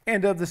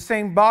and of the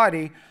same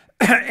body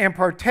and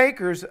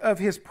partakers of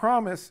his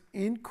promise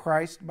in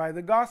Christ by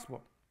the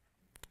gospel.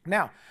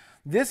 Now,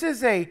 this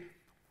is a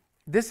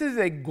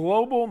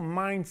global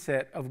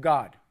mindset of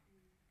God.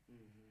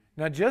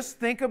 Now, just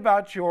think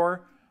about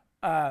your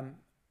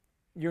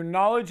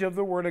knowledge of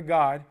the Word of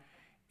God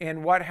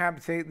and what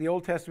happened, say, the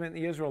Old Testament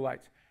and the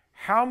Israelites.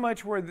 How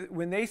much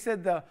when they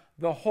said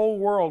the whole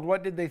world,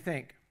 what did they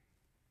think?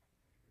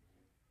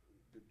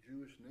 The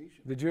Jewish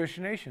nation. The Jewish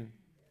nation.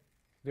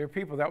 They're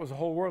people. That was the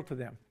whole world to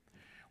them.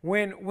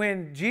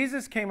 When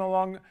Jesus came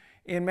along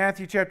in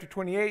Matthew chapter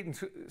 28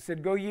 and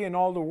said, "Go ye in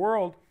all the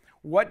world,"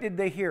 what did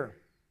they hear?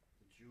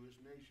 The Jewish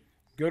nation.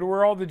 Go to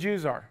where all the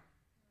Jews are.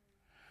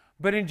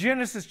 But in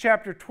Genesis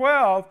chapter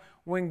 12,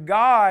 when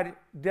God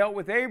dealt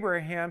with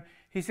Abraham,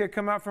 he said,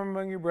 "Come out from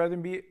among your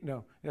brethren."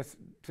 No, that's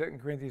 2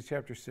 Corinthians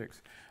chapter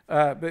 6.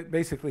 But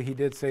basically he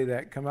did say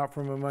that. Come out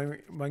from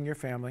among your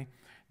family.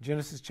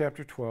 Genesis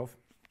chapter 12.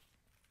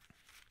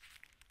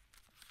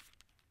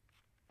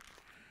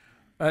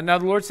 Now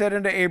the Lord said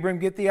unto Abram,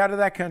 "Get thee out of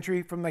thy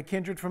country, from thy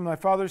kindred, from thy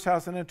father's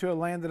house, and into a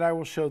land that I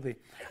will show thee.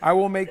 I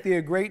will make thee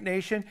a great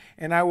nation,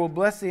 and I will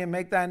bless thee and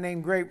make thy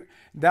name great.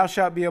 Thou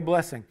shalt be a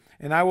blessing.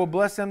 And I will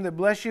bless them that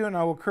bless you, and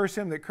I will curse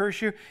them that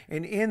curse you.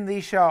 And in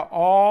thee shall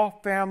all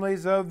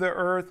families of the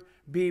earth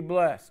be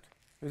blessed."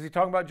 Was he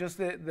talking about just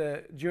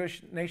the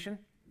Jewish nation?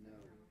 No.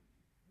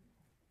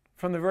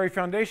 From the very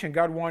foundation,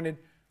 God wanted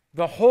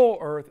the whole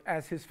earth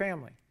as his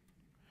family.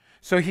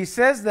 So he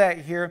says that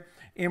here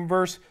in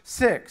verse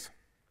 6.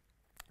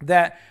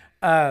 That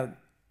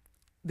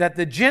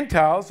the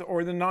Gentiles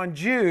or the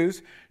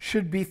non-Jews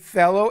should be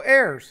fellow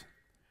heirs.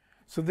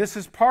 So this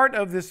is part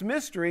of this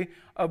mystery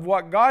of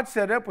what God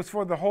set up was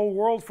for the whole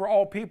world, for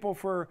all people,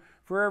 for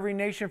every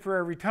nation, for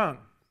every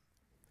tongue.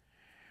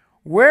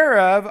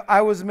 "Whereof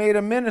I was made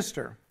a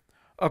minister,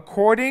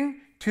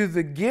 according to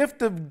the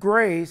gift of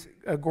grace,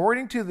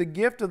 according to the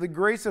gift of the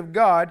grace of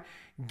God,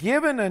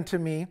 given unto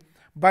me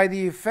by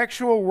the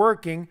effectual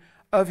working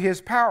of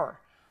his power."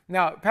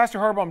 Now, Pastor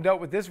Harbaum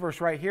dealt with this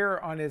verse right here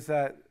on his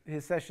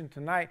session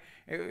tonight.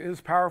 It was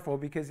powerful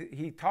because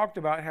he talked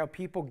about how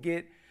people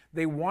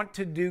they want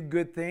to do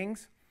good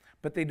things,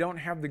 but they don't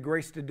have the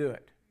grace to do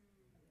it.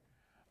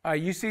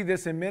 You see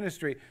this in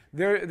ministry.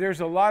 There's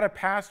a lot of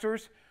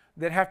pastors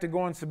that have to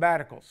go on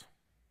sabbaticals.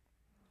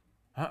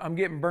 I'm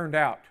getting burned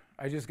out.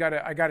 I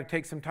got to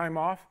take some time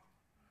off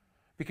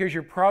because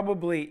you're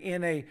probably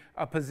in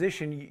a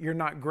position you're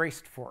not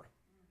graced for.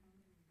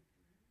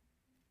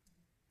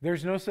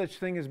 There's no such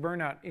thing as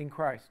burnout in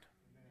Christ,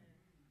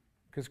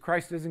 because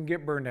Christ doesn't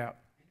get burned out.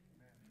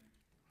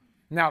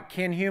 Now,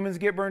 can humans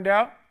get burned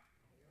out?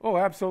 Oh,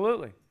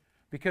 absolutely,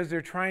 because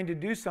they're trying to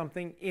do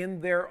something in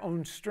their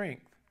own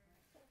strength.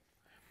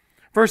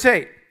 Verse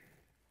 8,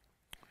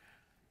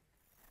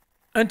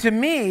 "Unto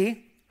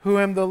me, who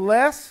am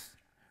less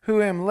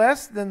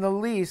than the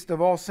least of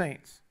all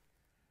saints,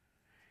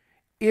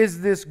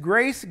 is this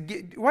grace..."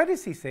 Why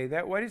does he say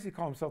that? Why does he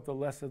call himself the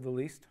less of the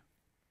least?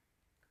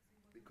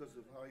 Because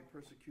of how he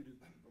persecuted,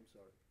 I'm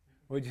sorry.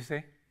 What did you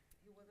say?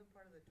 He wasn't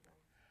part of the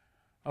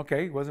 12.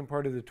 Okay, he wasn't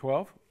part of the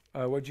 12.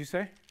 What did you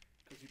say?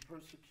 Because he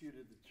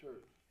persecuted the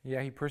church.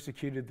 Yeah, he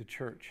persecuted the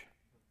church.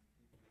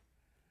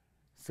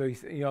 So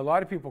a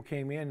lot of people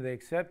came in, they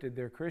accepted,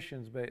 they're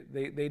Christians, but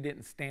they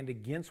didn't stand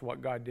against what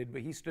God did,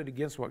 but he stood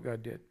against what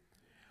God did.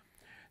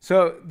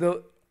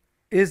 So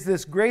is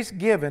this grace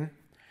given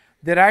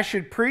that I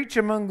should preach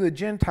among the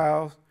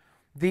Gentiles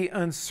the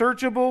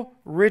unsearchable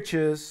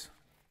riches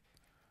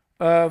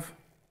of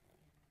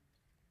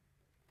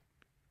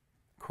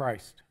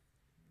Christ.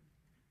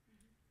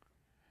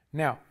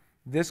 Now,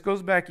 this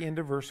goes back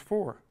into verse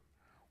 4.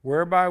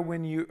 Whereby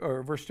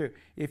verse 2,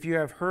 "If you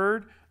have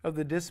heard of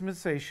the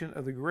dispensation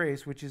of the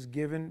grace which is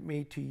given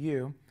me to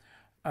you,"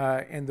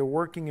 and the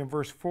working in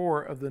verse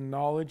 4 of the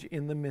knowledge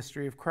in the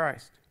mystery of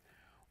Christ.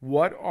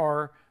 What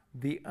are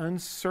the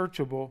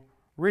unsearchable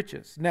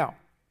riches? Now,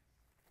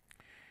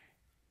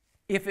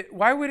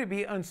 why would it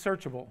be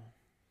unsearchable?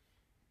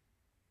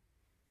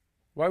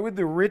 Why would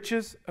the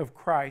riches of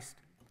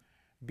Christ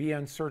be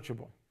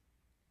unsearchable?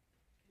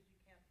 Because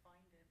you can't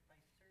find it by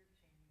searching,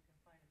 you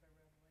can find it by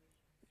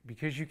revelation.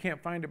 Because you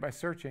can't find it by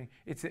searching.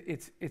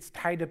 It's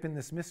tied up in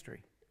this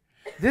mystery.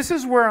 This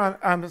is where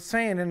I'm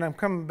saying, and I'm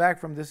coming back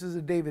from, this is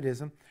a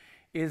Davidism,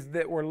 is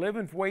that we're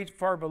living way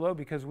far below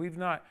because we've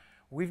not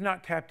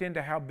tapped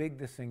into how big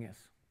this thing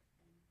is.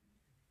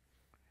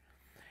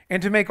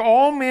 And to make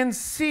all men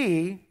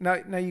see,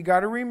 now you got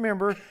to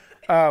remember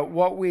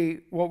what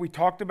we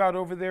talked about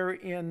over there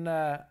in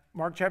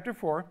Mark chapter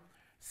 4,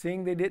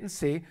 seeing they didn't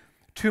see,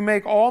 to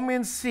make all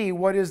men see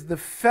what is the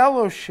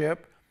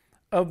fellowship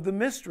of the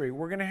mystery.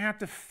 We're going to have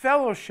to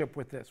fellowship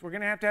with this. We're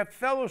going to have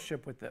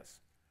fellowship with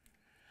this.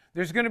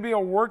 There's going to be a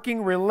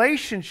working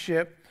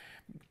relationship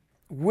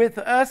with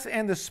us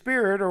and the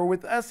Spirit, or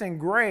with us and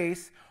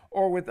grace,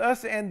 or with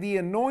us and the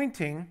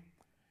anointing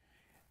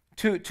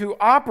to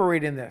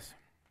operate in this.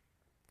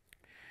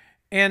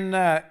 And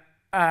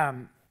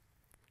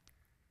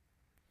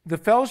the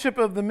fellowship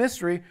of the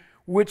mystery,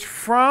 which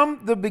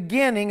from the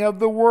beginning of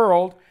the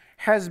world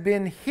has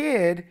been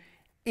hid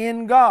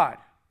in God.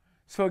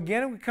 So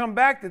again, we come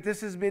back that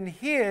this has been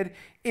hid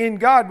in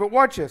God. But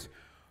watch this.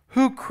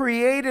 Who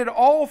created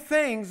all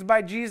things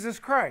by Jesus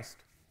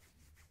Christ.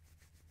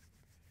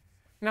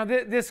 Now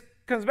this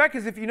comes back,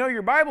 because if you know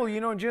your Bible,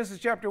 you know in Genesis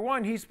chapter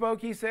 1, he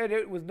spoke, he said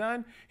it was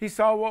done. He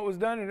saw what was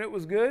done and it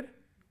was good.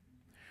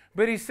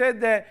 But he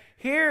said that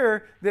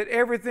here, that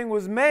everything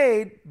was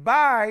made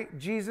by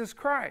Jesus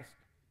Christ.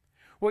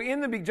 Well,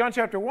 John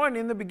chapter 1,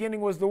 in the beginning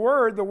was the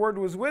Word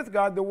was with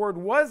God, the Word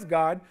was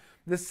God,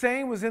 the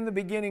same was in the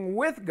beginning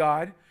with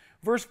God.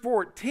 Verse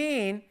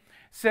 14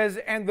 says,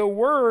 and the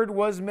Word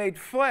was made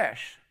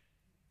flesh,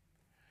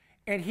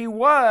 and he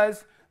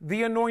was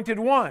the anointed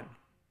one.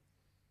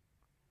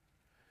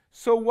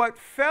 So what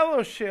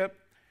fellowship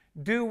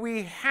do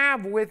we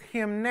have with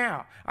him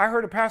now? I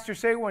heard a pastor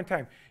say one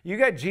time, you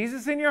got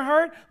Jesus in your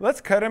heart?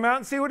 Let's cut him out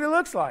and see what he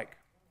looks like.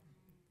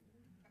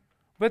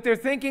 But they're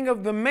thinking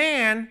of the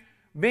man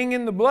being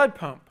in the blood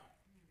pump.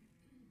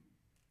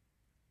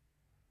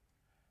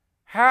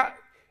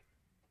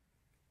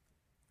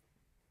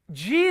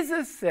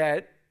 Jesus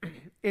said,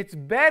 it's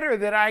better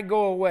that I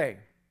go away.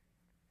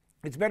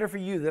 It's better for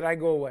you that I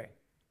go away.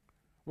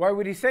 Why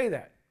would he say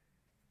that?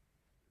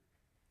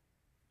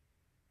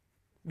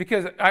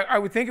 Because I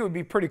would think it would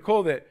be pretty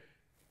cool that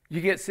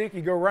you get sick,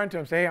 you go run to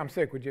him and say, hey, I'm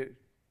sick. Would you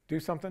do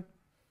something?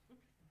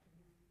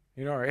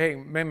 You know, or hey,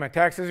 man, my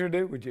taxes are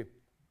due. Would you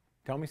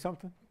tell me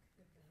something?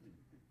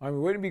 I mean,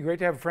 wouldn't it be great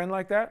to have a friend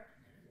like that?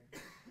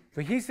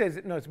 But he says,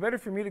 no, it's better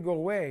for me to go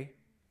away.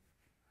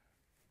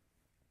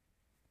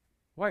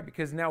 Why?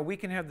 Because now we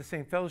can have the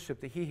same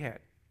fellowship that he had.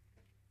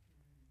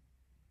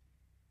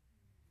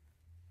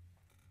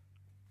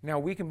 Now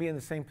we can be in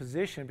the same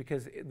position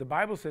because the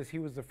Bible says he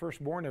was the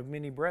firstborn of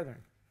many brethren.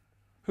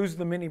 Who's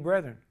the many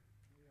brethren?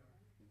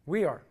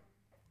 We are.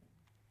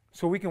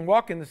 So we can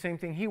walk in the same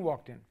thing he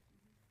walked in.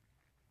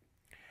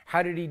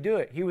 How did he do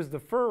it? He was the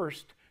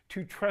first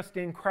to trust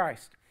in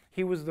Christ.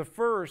 He was the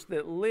first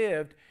that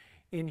lived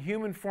in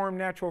human form,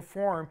 natural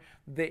form,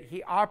 that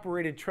he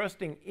operated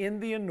trusting in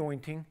the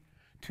anointing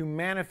to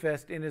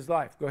manifest in his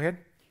life. Go ahead.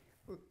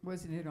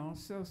 Wasn't it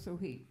also so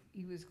he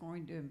was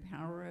going to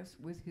empower us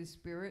with his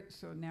Spirit,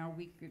 so now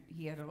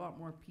he had a lot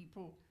more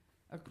people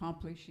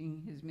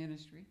accomplishing his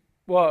ministry?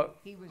 Well,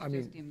 He was I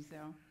just mean,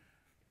 himself.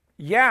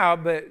 yeah,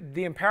 but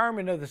the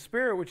empowerment of the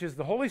Spirit, which is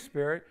the Holy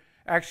Spirit,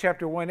 Acts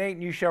chapter 1:8,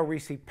 and you shall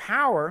receive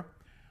power.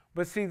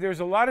 But see,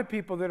 there's a lot of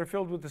people that are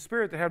filled with the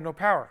Spirit that have no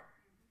power.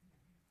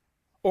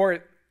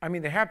 Or, I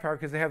mean, they have power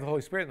because they have the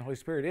Holy Spirit, and the Holy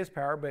Spirit is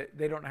power, but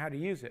they don't know how to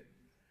use it.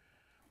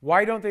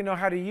 Why don't they know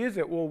how to use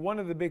it? Well, one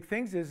of the big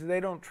things is they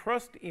don't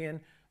trust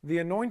in the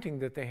anointing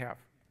that they have.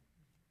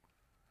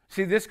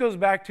 See, this goes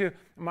back to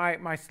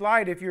my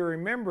slide, if you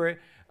remember it,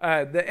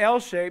 the L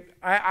shape.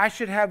 I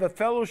should have a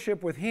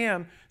fellowship with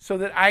him so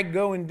that I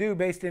go and do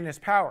based in his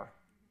power.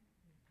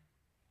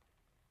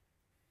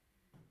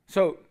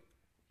 So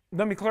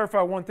let me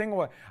clarify one thing.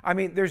 I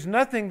mean, there's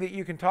nothing that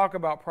you can talk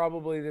about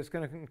probably that's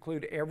going to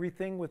include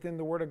everything within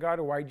the Word of God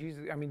or why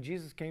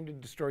Jesus came to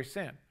destroy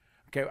sin.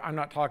 Okay, I'm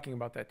not talking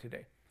about that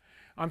today.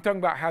 I'm talking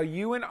about how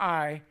you and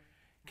I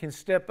can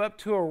step up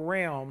to a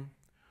realm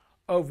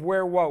of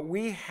where what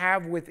we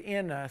have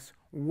within us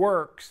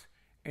works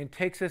and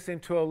takes us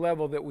into a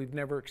level that we've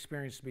never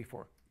experienced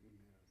before.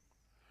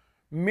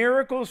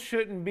 Miracles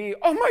shouldn't be,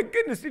 oh my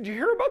goodness, did you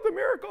hear about the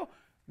miracle?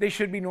 They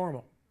should be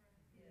normal.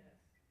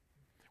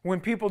 When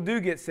people do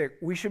get sick,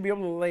 we should be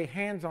able to lay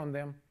hands on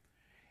them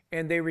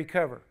and they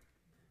recover.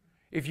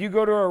 If you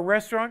go to a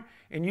restaurant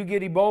and you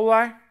get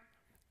Ebola,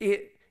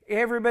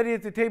 everybody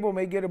at the table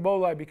may get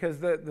Ebola because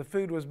the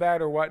food was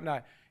bad or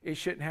whatnot. It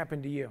shouldn't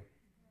happen to you.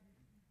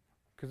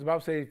 Because the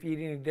Bible says if you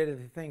eat any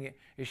deadly thing,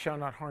 it shall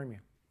not harm you.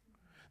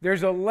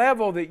 There's a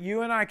level that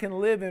you and I can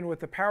live in with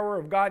the power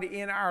of God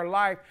in our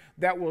life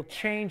that will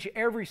change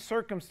every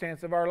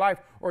circumstance of our life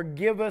or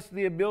give us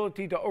the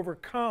ability to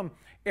overcome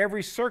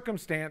every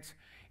circumstance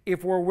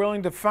if we're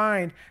willing to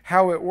find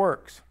how it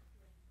works.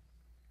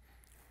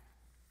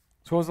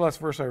 So what was the last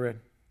verse I read?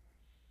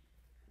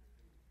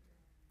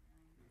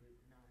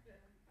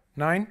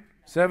 9?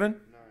 7?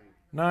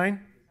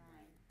 9?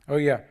 Oh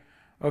yeah.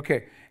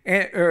 Okay.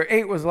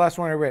 8 was the last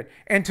one I read.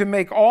 And to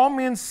make all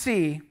men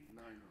see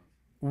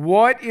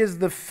what is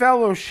the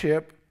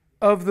fellowship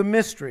of the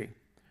mystery,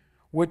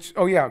 which,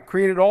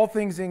 created all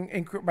things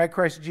by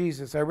Christ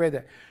Jesus. I read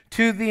that.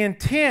 To the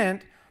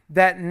intent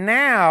that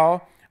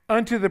now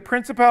unto the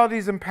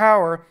principalities and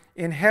power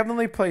in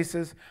heavenly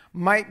places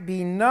might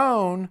be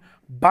known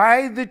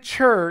by the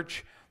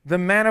church the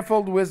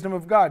manifold wisdom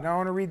of God. Now I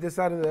want to read this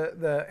out of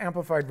the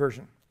Amplified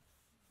Version.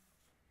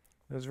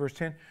 That's verse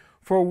 10.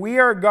 For we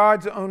are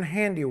God's own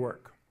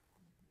handiwork.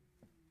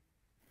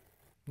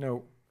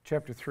 No,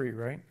 chapter 3,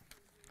 right?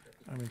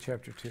 I'm in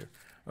chapter 2.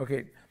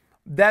 Okay.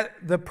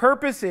 That the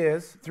purpose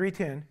is,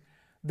 3:10,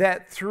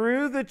 that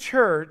through the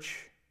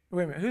church,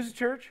 wait a minute, who's the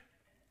church?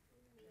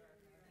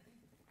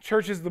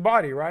 Church is the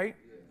body, right?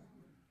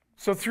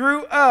 So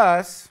through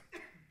us,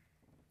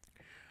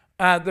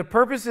 the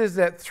purpose is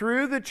that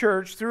through the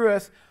church, through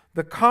us,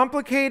 the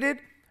complicated,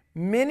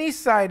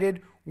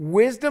 many-sided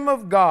wisdom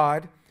of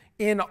God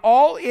in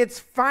all its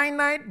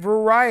finite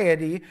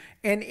variety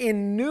and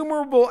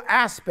innumerable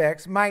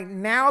aspects might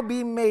now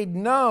be made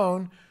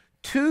known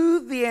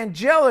to the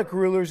angelic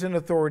rulers and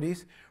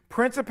authorities,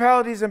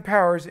 principalities and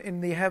powers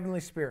in the heavenly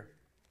sphere.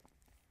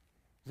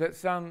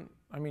 Does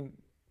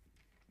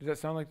that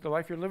sound like the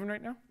life you're living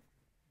right now?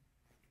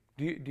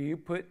 Do you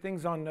put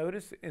things on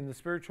notice in the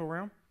spiritual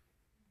realm?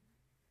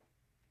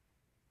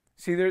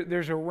 See,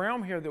 there's a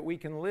realm here that we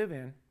can live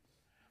in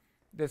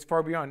that's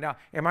far beyond. Now,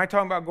 am I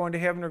talking about going to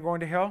heaven or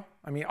going to hell?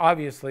 I mean,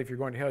 obviously, if you're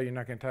going to hell, you're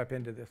not going to tap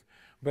into this.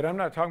 But I'm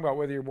not talking about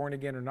whether you're born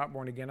again or not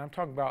born again. I'm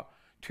talking about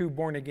two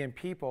born again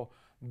people.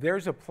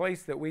 There's a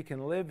place that we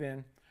can live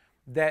in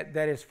that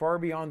is far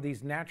beyond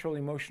these natural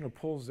emotional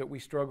pulls that we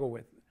struggle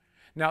with.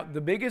 Now,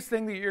 the biggest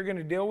thing that you're going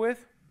to deal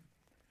with,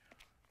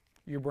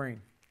 your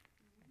brain.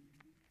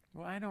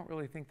 Well, I don't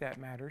really think that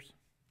matters.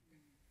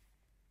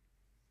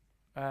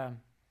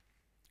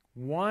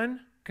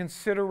 One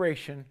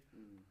consideration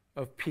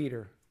of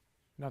Peter,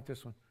 not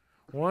this one.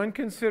 One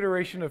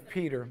consideration of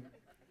Peter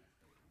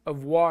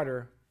of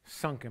water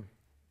sunk him.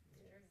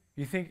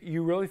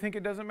 You really think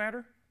it doesn't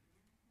matter?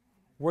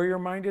 Where your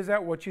mind is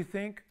at, what you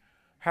think,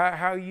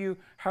 how you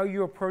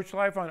approach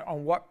life,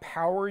 on what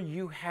power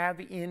you have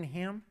in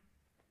him?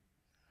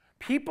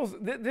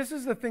 This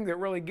is the thing that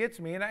really gets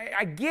me, and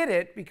I get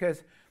it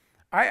because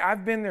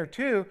I've been there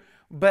too,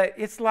 but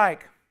it's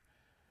like,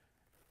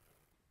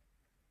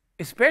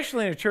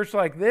 especially in a church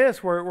like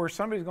this where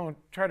somebody's going to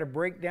try to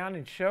break down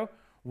and show,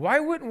 why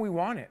wouldn't we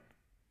want it?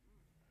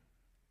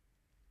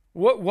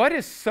 What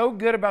is so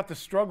good about the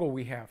struggle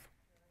we have?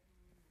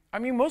 I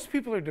mean, most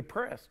people are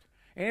depressed.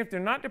 And if they're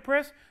not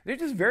depressed, they're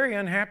just very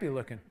unhappy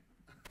looking.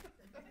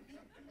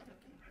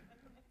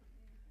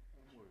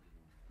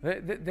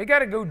 They got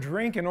to go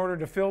drink in order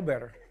to feel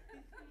better.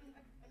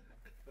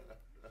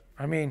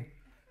 I mean,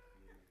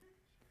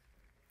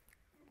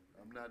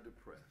 I'm not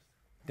depressed.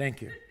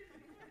 Thank you.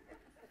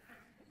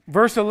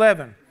 Verse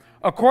 11.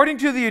 According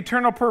to the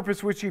eternal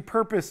purpose which he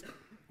purposed,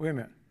 wait a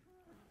minute.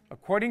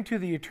 According to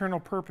the eternal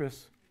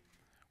purpose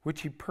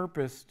which he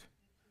purposed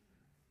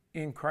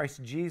in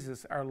Christ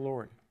Jesus our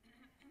Lord,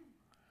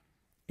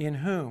 in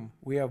whom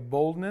we have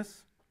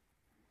boldness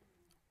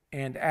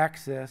and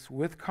access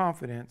with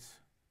confidence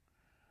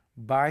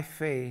by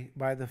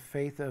the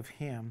faith of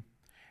him,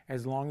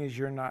 as long as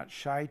you're not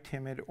shy,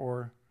 timid,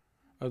 or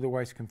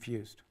otherwise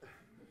confused.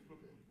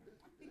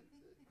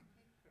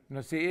 Now,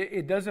 see,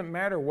 it doesn't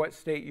matter what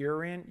state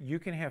you're in. You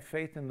can have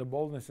faith in the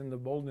boldness, and the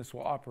boldness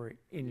will operate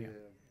in you.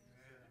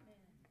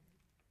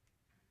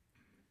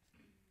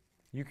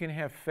 You can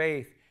have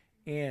faith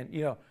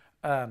in,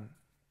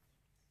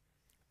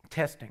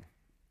 testing,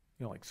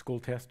 like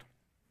school test.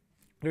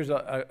 There's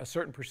a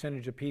certain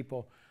percentage of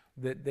people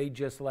that they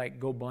just like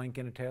go blank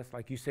in a test.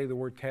 Like you say the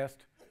word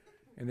test,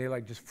 and they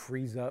like just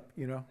freeze up,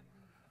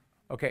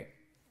 Okay.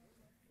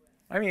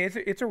 I mean,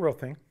 it's a real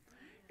thing.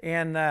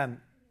 And,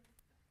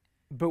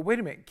 but wait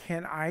a minute,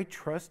 can I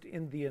trust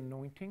in the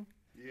anointing?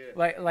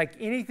 Yeah. Like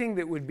anything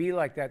that would be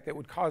like that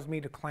would cause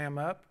me to clam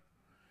up,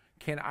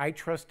 can I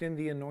trust in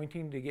the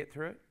anointing to get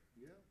through it?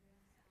 Yeah.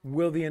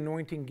 Will the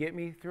anointing get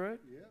me through it?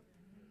 Yeah.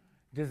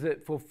 Does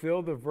it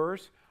fulfill the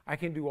verse, I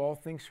can do all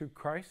things through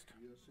Christ?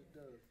 Yes, it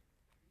does.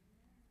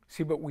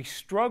 See, but we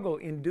struggle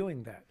in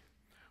doing that.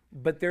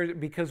 But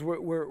because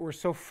we're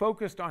so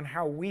focused on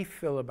how we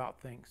feel about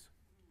things.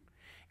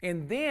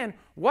 And then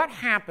what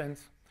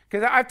happens,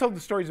 because I've told the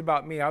stories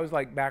about me. I was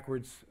like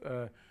backwards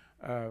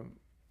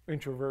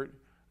introvert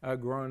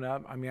growing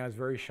up. I mean, I was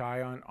very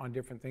shy on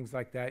different things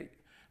like that.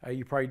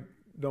 You probably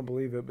don't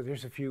believe it, but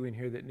there's a few in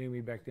here that knew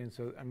me back then.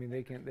 So I mean,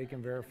 they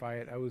can verify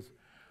it.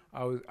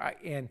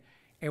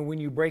 And when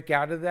you break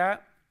out of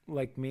that,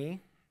 like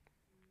me,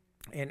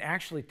 and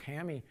actually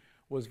Tammy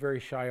was very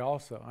shy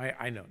also.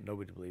 I know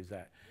nobody believes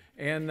that.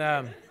 And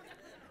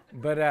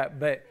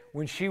but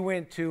when she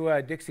went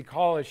to Dixie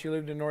College, she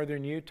lived in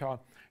northern Utah,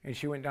 and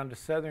she went down to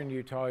southern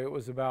Utah. It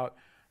was about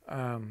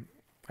I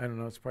don't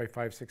know, it's probably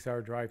 5-6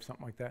 hour drive,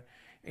 something like that.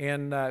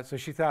 And so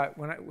she thought,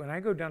 when I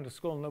go down to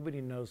school,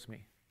 nobody knows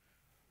me,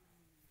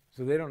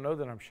 so they don't know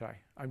that I'm shy.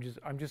 I'm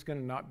just going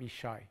to not be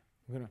shy.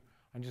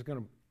 I'm just going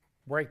to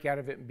break out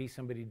of it and be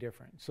somebody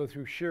different. So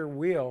through sheer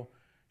will,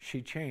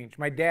 she changed.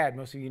 My dad,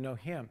 most of you know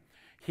him.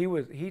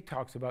 He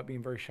talks about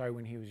being very shy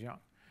when he was young.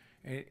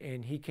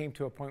 And he came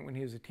to a point when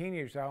he was a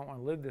teenager, so I don't want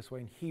to live this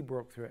way, and he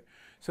broke through it.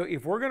 So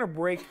if we're going to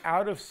break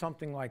out of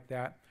something like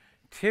that,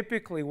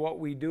 typically what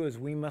we do is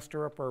we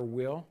muster up our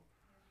will,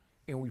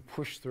 and we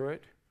push through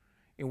it,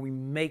 and we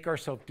make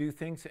ourselves do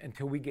things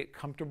until we get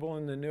comfortable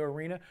in the new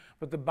arena.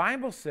 But the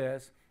Bible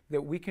says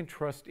that we can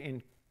trust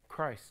in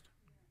Christ.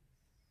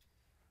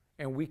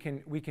 And we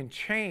can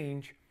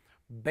change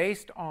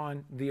based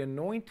on the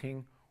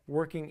anointing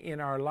working in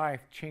our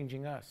life,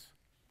 changing us.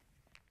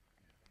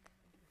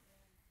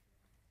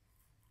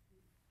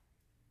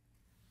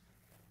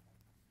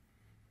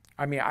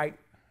 I mean, I'm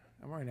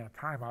running out of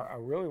time. I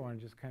really want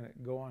to just kind of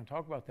go on and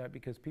talk about that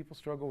because people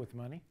struggle with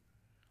money,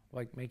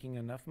 like making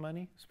enough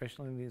money,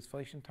 especially in the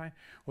inflation time.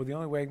 Well, the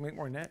only way I can make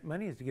more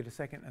money is to get a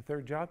second and a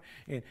third job,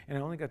 and I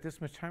only got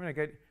this much time, and I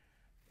got...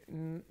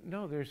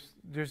 No,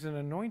 there's an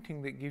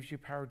anointing that gives you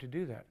power to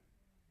do that.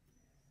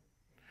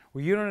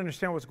 Well, you don't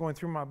understand what's going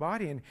through my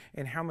body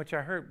and how much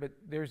I hurt, but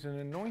there's an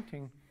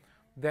anointing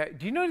that...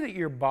 Do you know that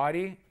your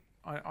body,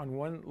 on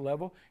one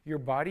level, your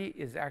body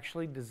is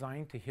actually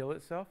designed to heal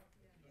itself?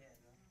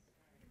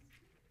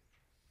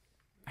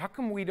 How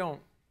come we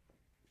don't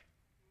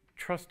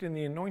trust in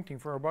the anointing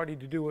for our body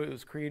to do what it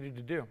was created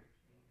to do?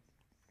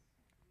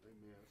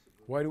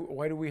 Why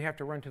do we have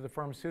to run to the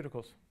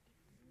pharmaceuticals?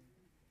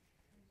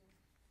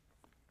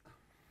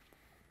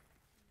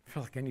 I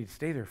feel like I need to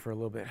stay there for a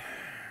little bit.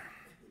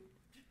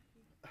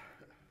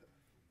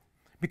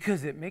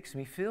 Because it makes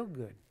me feel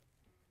good.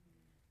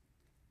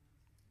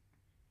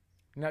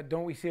 Now,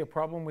 don't we see a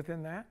problem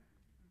within that?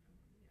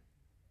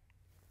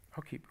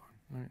 I'll keep going.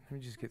 All right, let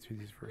me just get through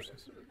these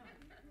verses.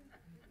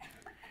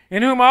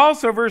 In whom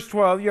also, verse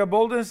 12, you have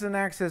boldness and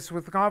access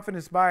with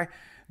confidence by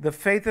the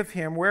faith of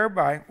him,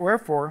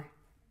 wherefore,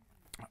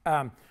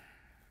 hang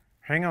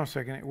on a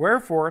second.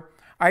 Wherefore,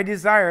 I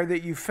desire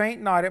that you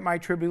faint not at my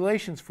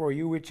tribulations for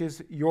you, which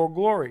is your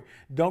glory.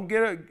 Don't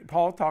get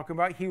Paul talking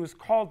about he was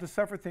called to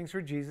suffer things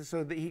for Jesus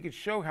so that he could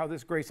show how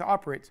this grace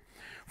operates.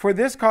 For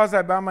this cause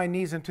I bow my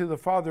knees unto the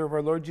Father of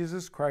our Lord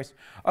Jesus Christ,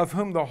 of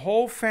whom the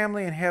whole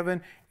family in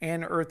heaven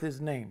and earth is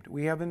named.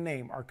 We have a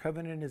name. Our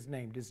covenant is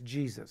named. It's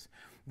Jesus,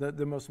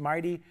 the most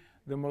mighty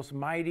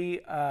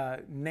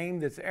name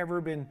that's ever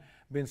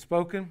been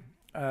spoken.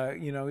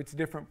 It's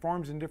different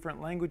forms in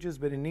different languages,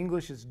 but in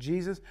English it's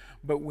Jesus.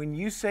 But when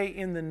you say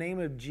in the name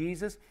of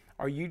Jesus,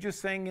 are you just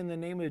saying in the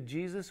name of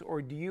Jesus,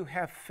 or do you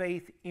have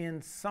faith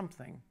in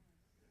something?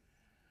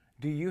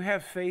 Do you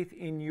have faith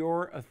in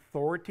your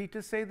authority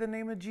to say the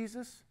name of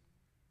Jesus?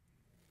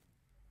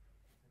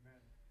 Amen.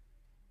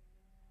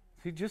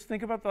 See, just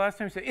think about the last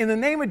time you said, in the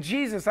name of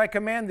Jesus, I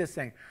command this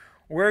thing.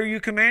 Where are you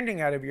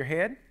commanding out of your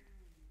head?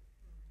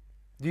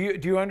 Do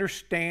you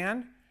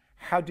understand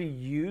how to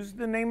use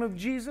the name of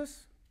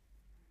Jesus?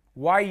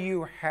 Why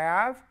you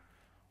have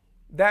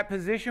that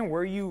position,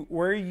 where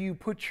you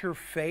put your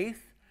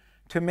faith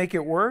to make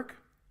it work?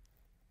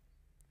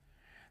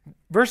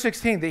 Verse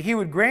 16, that he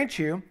would grant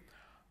you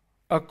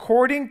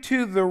according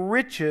to the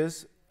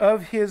riches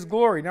of his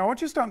glory. Now I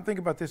want you to stop and think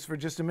about this for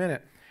just a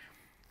minute.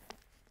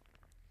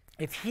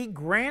 If he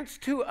grants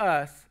to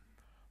us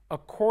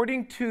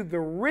according to the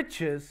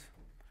riches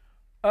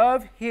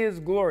of his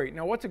glory.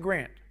 Now what's a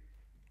grant?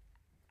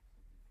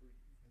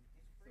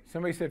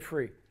 Somebody said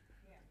free.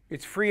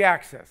 It's free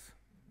access.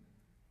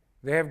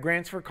 They have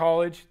grants for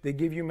college. They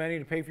give you money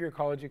to pay for your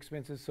college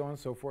expenses, so on and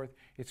so forth.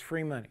 It's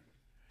free money.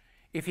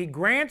 If he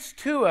grants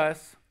to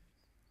us,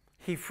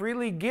 he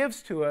freely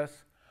gives to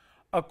us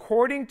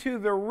according to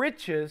the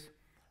riches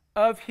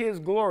of his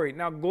glory.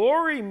 Now,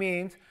 glory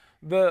means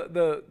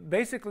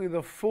basically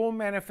the full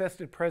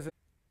manifested presence.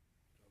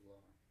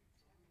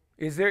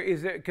 Is there,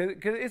 because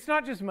it's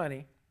not just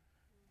money.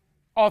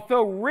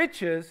 Although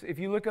riches, if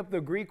you look up the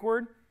Greek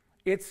word,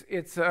 it's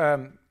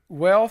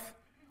wealth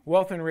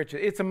and riches.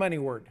 It's a money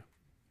word.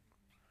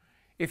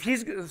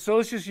 So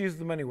let's just use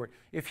the money word.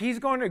 If he's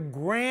going to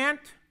grant,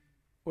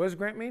 what does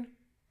grant mean?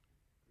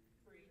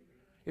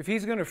 If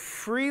he's going to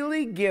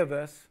freely give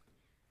us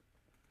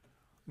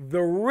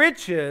the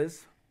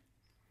riches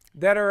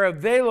that are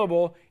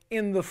available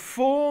in the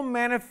full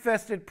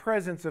manifested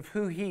presence of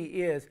who he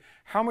is,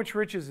 how much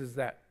riches is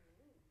that?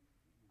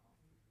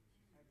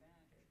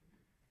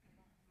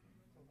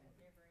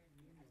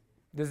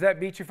 Does that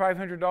beat your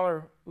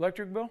 $500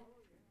 electric bill?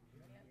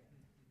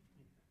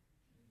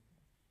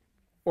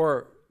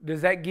 Or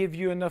does that give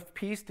you enough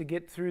peace to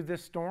get through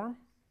this storm?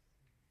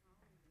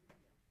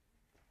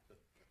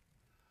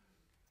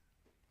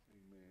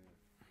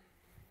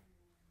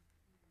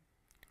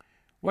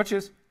 Watch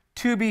this.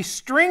 To be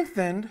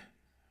strengthened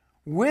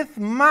with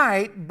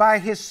might by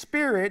his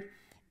Spirit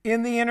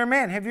in the inner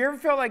man. Have you ever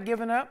felt like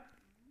giving up?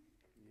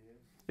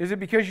 Is it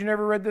because you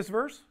never read this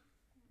verse?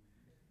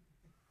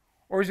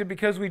 Or is it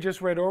because we just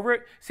read over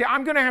it? See,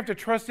 I'm going to have to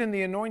trust in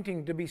the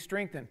anointing to be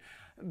strengthened.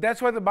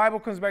 That's why the Bible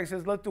comes back and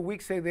says, let the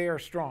weak say they are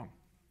strong.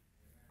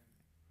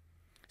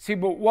 See,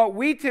 but what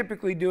we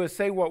typically do is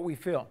say what we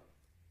feel.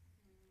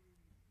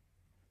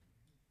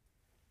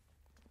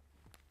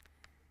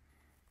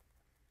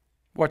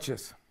 Watch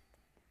this.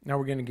 Now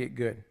we're going to get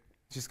good.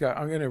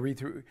 I'm going to read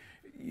through.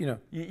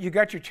 You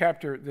got your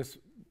chapter this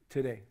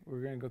today.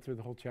 We're going to go through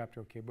the whole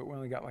chapter, okay? But we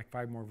only got like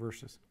 5 more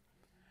verses.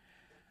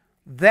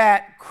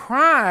 That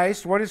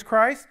Christ, what is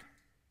Christ?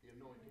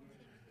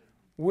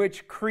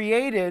 Which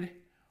created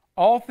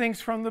all things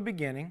from the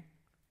beginning,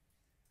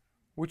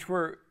 which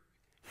were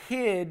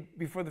hid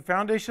before the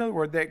foundation of the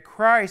world, that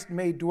Christ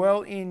may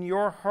dwell in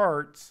your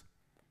hearts.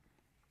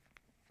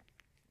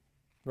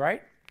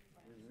 Right?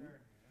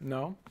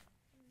 No.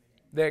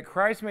 That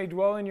Christ may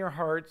dwell in your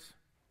hearts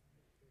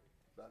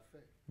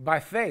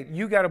by faith.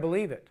 You got to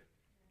believe it.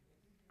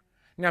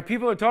 Now,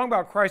 people are talking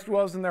about Christ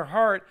dwells in their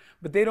heart,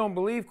 but they don't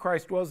believe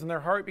Christ dwells in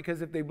their heart,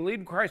 because if they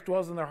believe Christ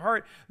dwells in their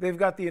heart, they've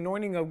got the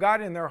anointing of God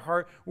in their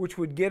heart, which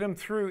would get them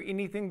through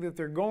anything that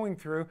they're going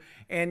through,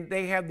 and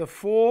they have the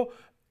full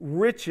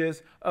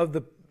riches of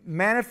the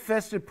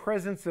manifested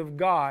presence of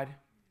God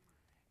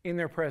in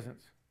their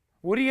presence.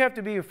 What do you have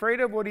to be afraid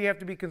of? What do you have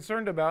to be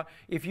concerned about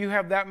if you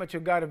have that much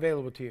of God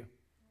available to you?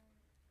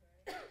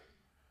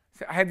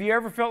 Have you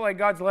ever felt like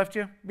God's left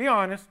you? Be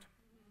honest.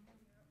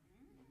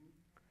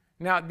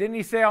 Now, didn't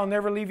he say, I'll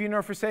never leave you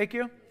nor forsake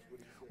you?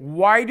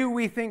 Why do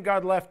we think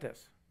God left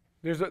us?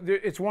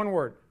 It's one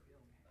word.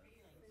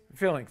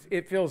 Feelings.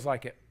 It feels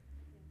like it.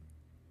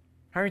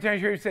 How many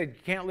times have you said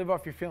you can't live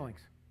off your feelings?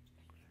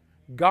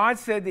 God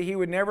said that He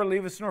would never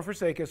leave us nor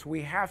forsake us.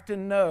 We have to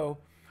know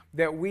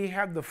that we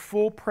have the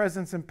full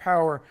presence and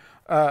power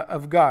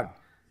of God.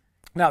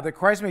 Now, that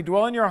Christ may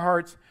dwell in your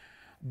hearts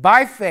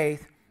by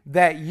faith,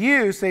 that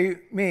you, say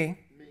me,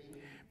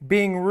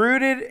 being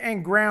rooted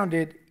and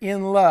grounded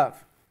in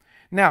love.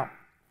 Now,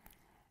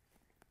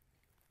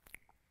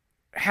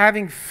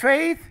 having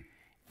faith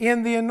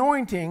in the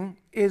anointing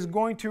is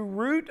going to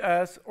root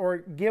us or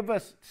give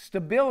us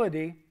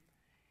stability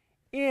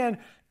in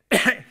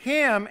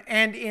Him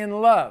and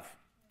in love.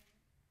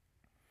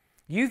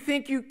 You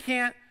think you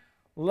can't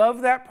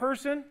love that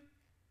person?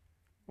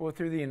 Well,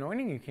 through the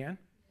anointing you can.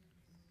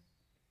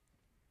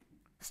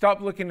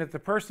 Stop looking at the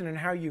person and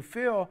how you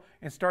feel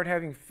and start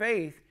having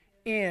faith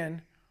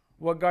in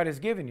what God has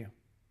given you.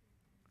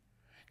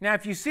 Now,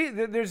 if you see,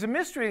 there's a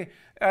mystery.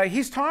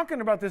 He's talking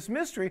about this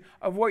mystery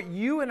of what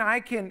you and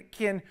I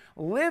can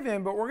live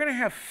in, but we're going to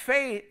have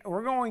faith.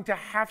 We're going to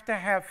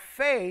have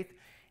faith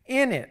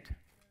in it.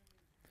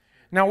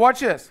 Now, watch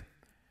this.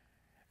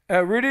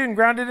 Rooted and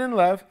grounded in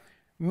love,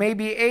 may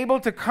be able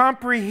to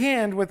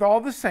comprehend with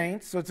all the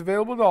saints, so it's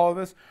available to all of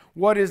us,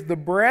 what is the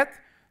breadth,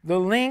 the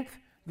length,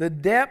 the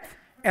depth,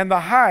 and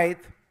the height,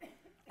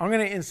 I'm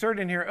going to insert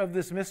in here, of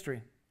this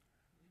mystery.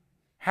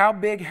 How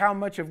big, how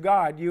much of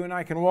God you and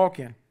I can walk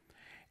in.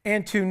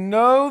 And to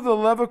know the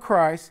love of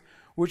Christ,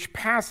 which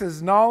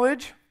passes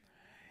knowledge,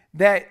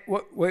 that,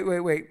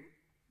 wait.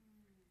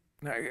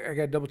 I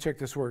got to double check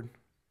this word.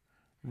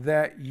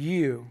 That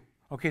you,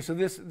 okay, so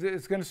this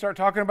it's going to start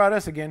talking about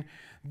us again.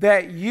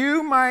 That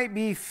you might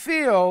be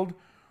filled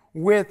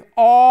with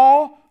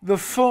all the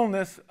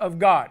fullness of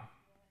God.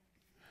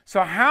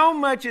 So how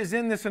much is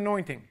in this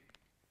anointing?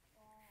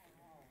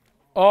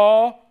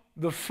 All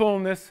the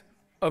fullness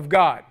of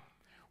God.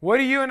 What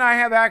do you and I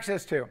have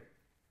access to?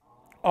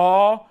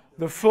 All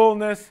the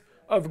fullness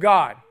of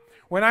God.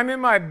 When I'm in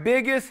my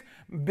biggest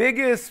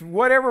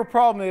whatever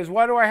problem is,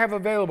 what do I have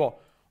available?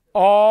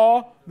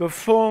 All the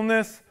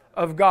fullness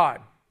of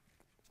God.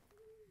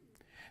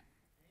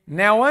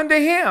 Now unto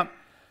Him,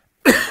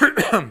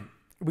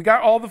 we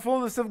got all the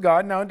fullness of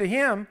God. Now unto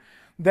Him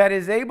that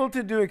is able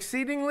to do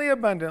exceedingly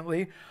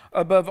abundantly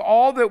above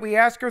all that we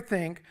ask or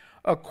think,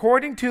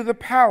 according to the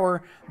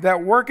power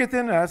that worketh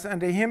in us,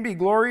 unto Him be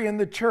glory in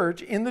the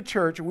church. In the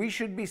church, we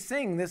should be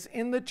singing this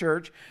in the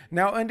church.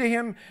 Now unto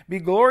Him be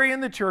glory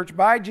in the church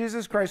by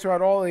Jesus Christ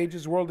throughout all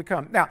ages, world to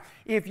come. Now,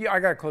 I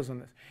got to close on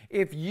this.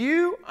 If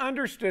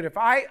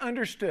I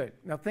understood,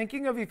 now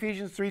thinking of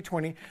Ephesians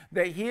 3:20,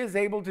 that He is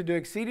able to do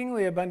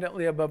exceedingly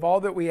abundantly above all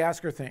that we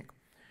ask or think.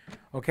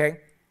 Okay?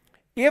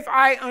 If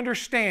I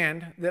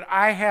understand that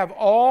I have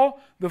all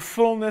the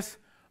fullness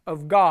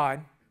of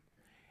God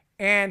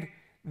and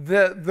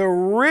the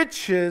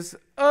riches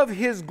of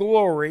His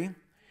glory,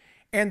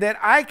 and that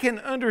I can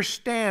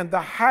understand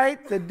the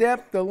height, the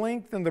depth, the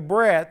length, and the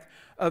breadth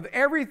of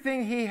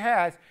everything He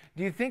has,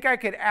 do you think I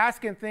could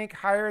ask and think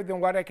higher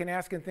than what I can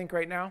ask and think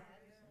right now?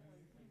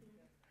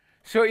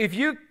 So if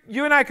you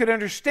and I could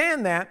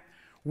understand that,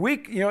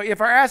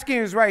 if our asking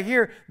is right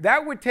here,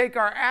 that would take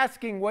our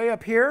asking way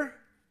up here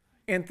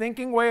and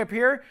thinking way up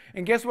here.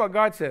 And guess what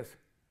God says?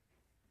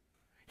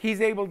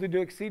 He's able to do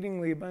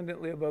exceedingly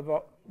abundantly above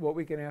all what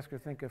we can ask or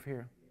think of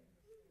here.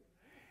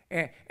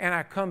 And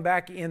I come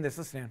back in this,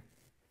 listen,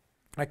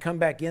 I come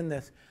back in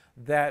this,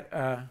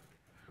 that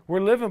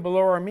we're living below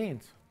our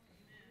means.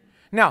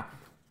 Now,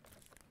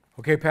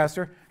 okay,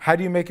 Pastor, how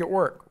do you make it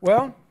work?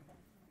 Well,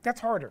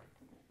 that's harder.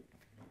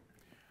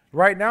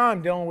 Right now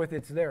I'm dealing with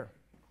it's there.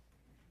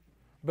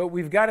 But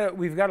we've got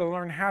to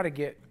learn how to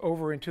get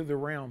over into the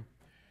realm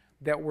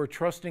that we're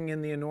trusting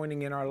in the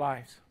anointing in our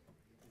lives.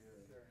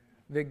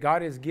 That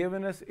God has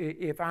given us.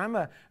 If I'm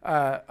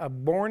a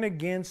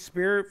born-again,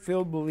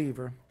 Spirit-filled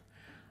believer,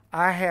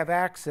 I have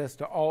access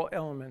to all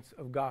elements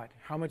of God.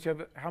 How much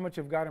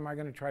of God am I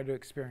going to try to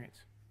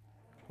experience?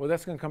 Well,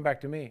 that's going to come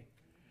back to me.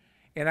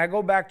 And I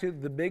go back to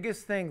the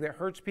biggest thing that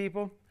hurts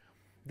people.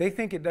 They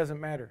think it doesn't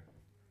matter.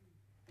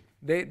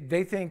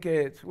 They think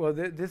it's, well,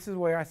 this is the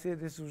way I see it.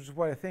 This is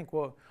what I think.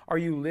 Well, are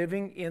you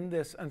living in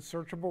this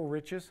unsearchable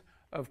riches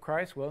of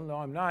Christ? Well, no,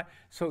 I'm not.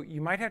 So you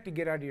might have to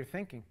get out of your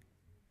thinking.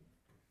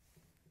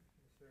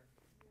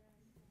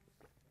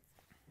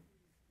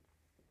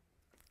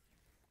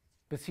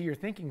 But see, your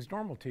thinking's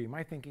normal to you.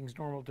 My thinking's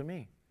normal to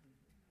me.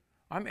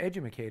 I'm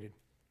educated.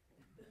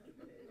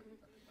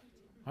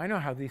 I know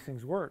how these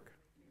things work.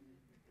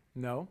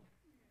 No,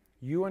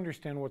 you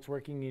understand what's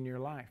working in your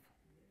life.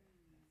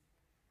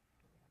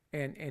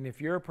 And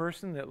if you're a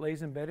person that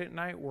lays in bed at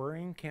night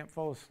worrying, can't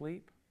fall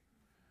asleep,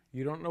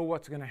 you don't know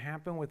what's going to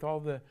happen with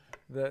all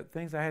the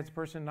things. I had this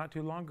person not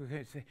too long ago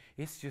say,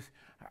 it's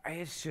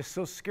just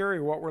so scary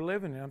what we're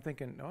living in. I'm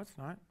thinking, no, it's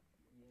not.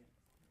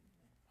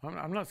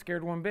 I'm not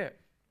scared one bit.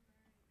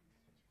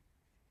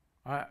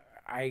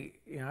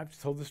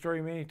 I've told the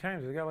story many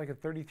times. I got like a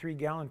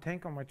 33-gallon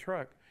tank on my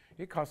truck.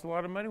 It costs a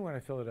lot of money when I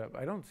fill it up.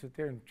 I don't sit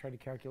there and try to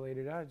calculate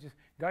it out. Just,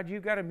 God,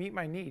 you've got to meet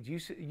my needs. You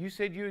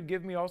said you would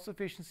give me all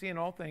sufficiency in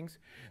all things,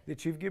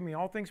 that you've given me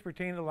all things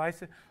pertaining to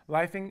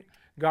life and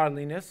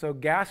godliness. So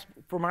gas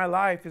for my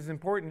life is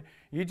important.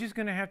 You're just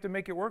going to have to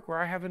make it work where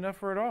I have enough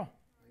for it all.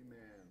 Amen.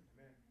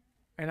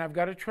 And I've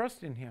got to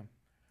trust in him.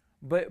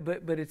 But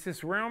it's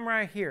this realm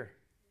right here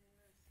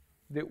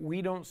that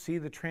we don't see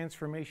the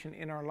transformation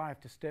in our life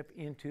to step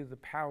into the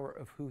power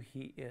of who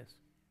he is.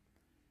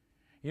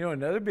 You know,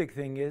 another big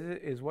thing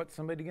is what's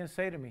somebody going to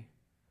say to me?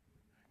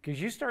 Because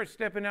you start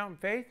stepping out in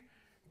faith,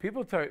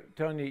 people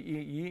telling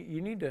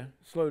you need to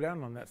slow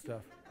down on that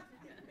stuff.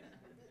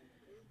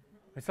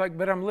 It's like,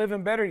 but I'm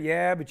living better.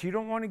 Yeah, but you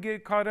don't want to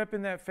get caught up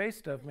in that faith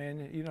stuff,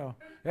 man. You know,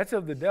 that's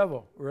of the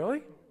devil.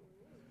 Really?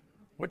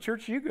 What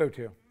church do you go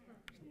to?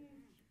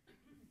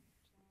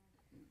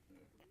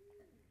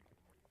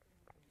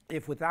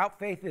 If without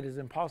faith it is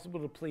impossible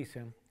to please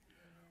him,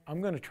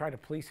 I'm going to try to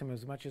please him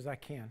as much as I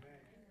can.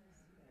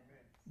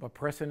 By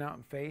pressing out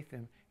in faith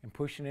and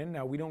pushing in.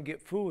 Now, we don't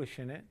get foolish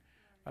in it.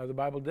 The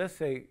Bible does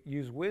say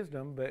use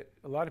wisdom, but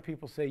a lot of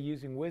people say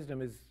using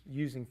wisdom is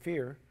using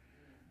fear.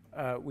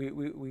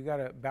 We got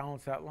to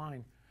balance that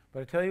line.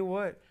 But I tell you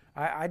what,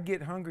 I'd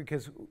get hungry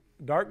because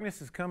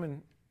darkness is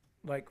coming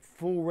like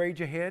full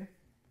rage ahead.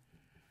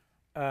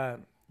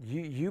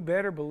 You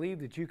better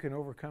believe that you can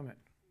overcome it.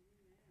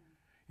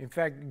 In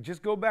fact,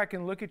 just go back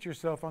and look at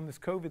yourself on this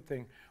COVID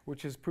thing,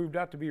 which has proved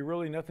out to be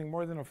really nothing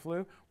more than a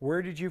flu.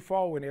 Where did you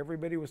fall when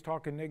everybody was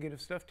talking negative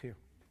stuff to you?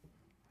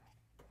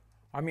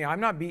 I mean, I'm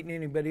not beating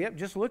anybody up.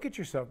 Just look at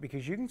yourself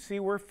because you can see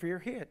where fear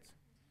hits.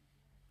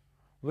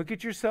 Look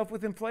at yourself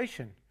with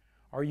inflation.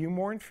 Are you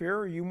more in fear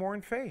or are you more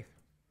in faith?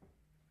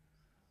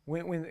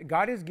 When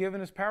God has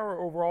given us power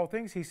over all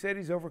things, he said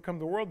he's overcome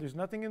the world. There's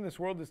nothing in this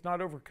world that's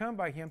not overcome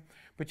by him.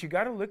 But you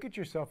got to look at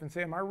yourself and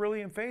say, am I really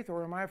in faith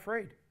or am I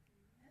afraid?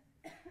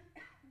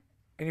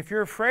 And if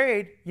you're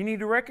afraid, you need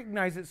to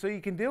recognize it so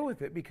you can deal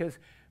with it because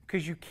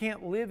you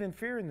can't live in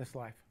fear in this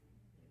life.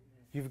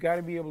 You've got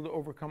to be able to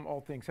overcome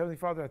all things. Heavenly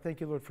Father, I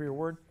thank you, Lord, for your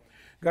word.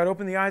 God,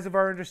 open the eyes of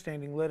our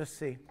understanding. Let us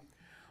see.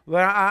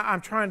 Lord, I'm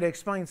trying to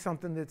explain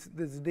something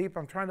that's deep.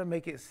 I'm trying to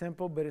make it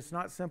simple, but it's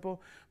not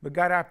simple. But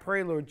God, I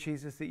pray, Lord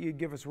Jesus, that you'd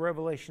give us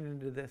revelation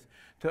into this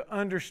to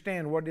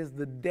understand what is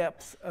the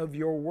depths of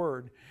your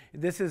word.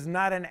 This is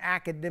not an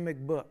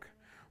academic book.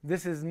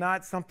 This is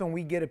not something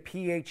we get a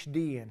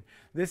PhD in.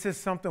 This is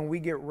something we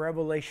get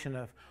revelation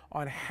of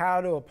on how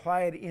to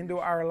apply it into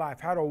our life,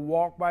 how to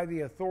walk by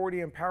the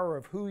authority and power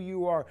of who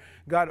you are.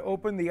 God,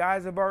 open the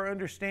eyes of our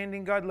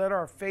understanding. God, let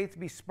our faith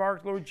be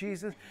sparked, Lord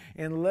Jesus,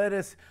 and let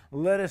us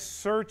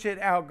search it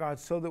out, God,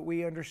 so that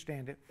we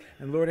understand it.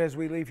 And Lord, as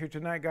we leave here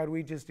tonight, God,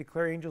 we just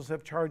declare angels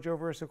have charge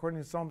over us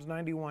according to Psalms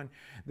 91,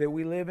 that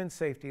we live in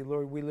safety.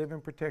 Lord, we live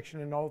in protection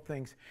in all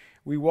things.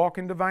 We walk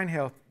in divine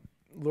health.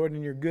 Lord,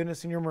 in your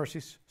goodness and your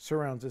mercy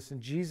surrounds us.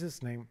 In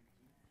Jesus' name,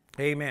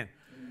 amen.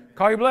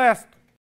 Call you blessed.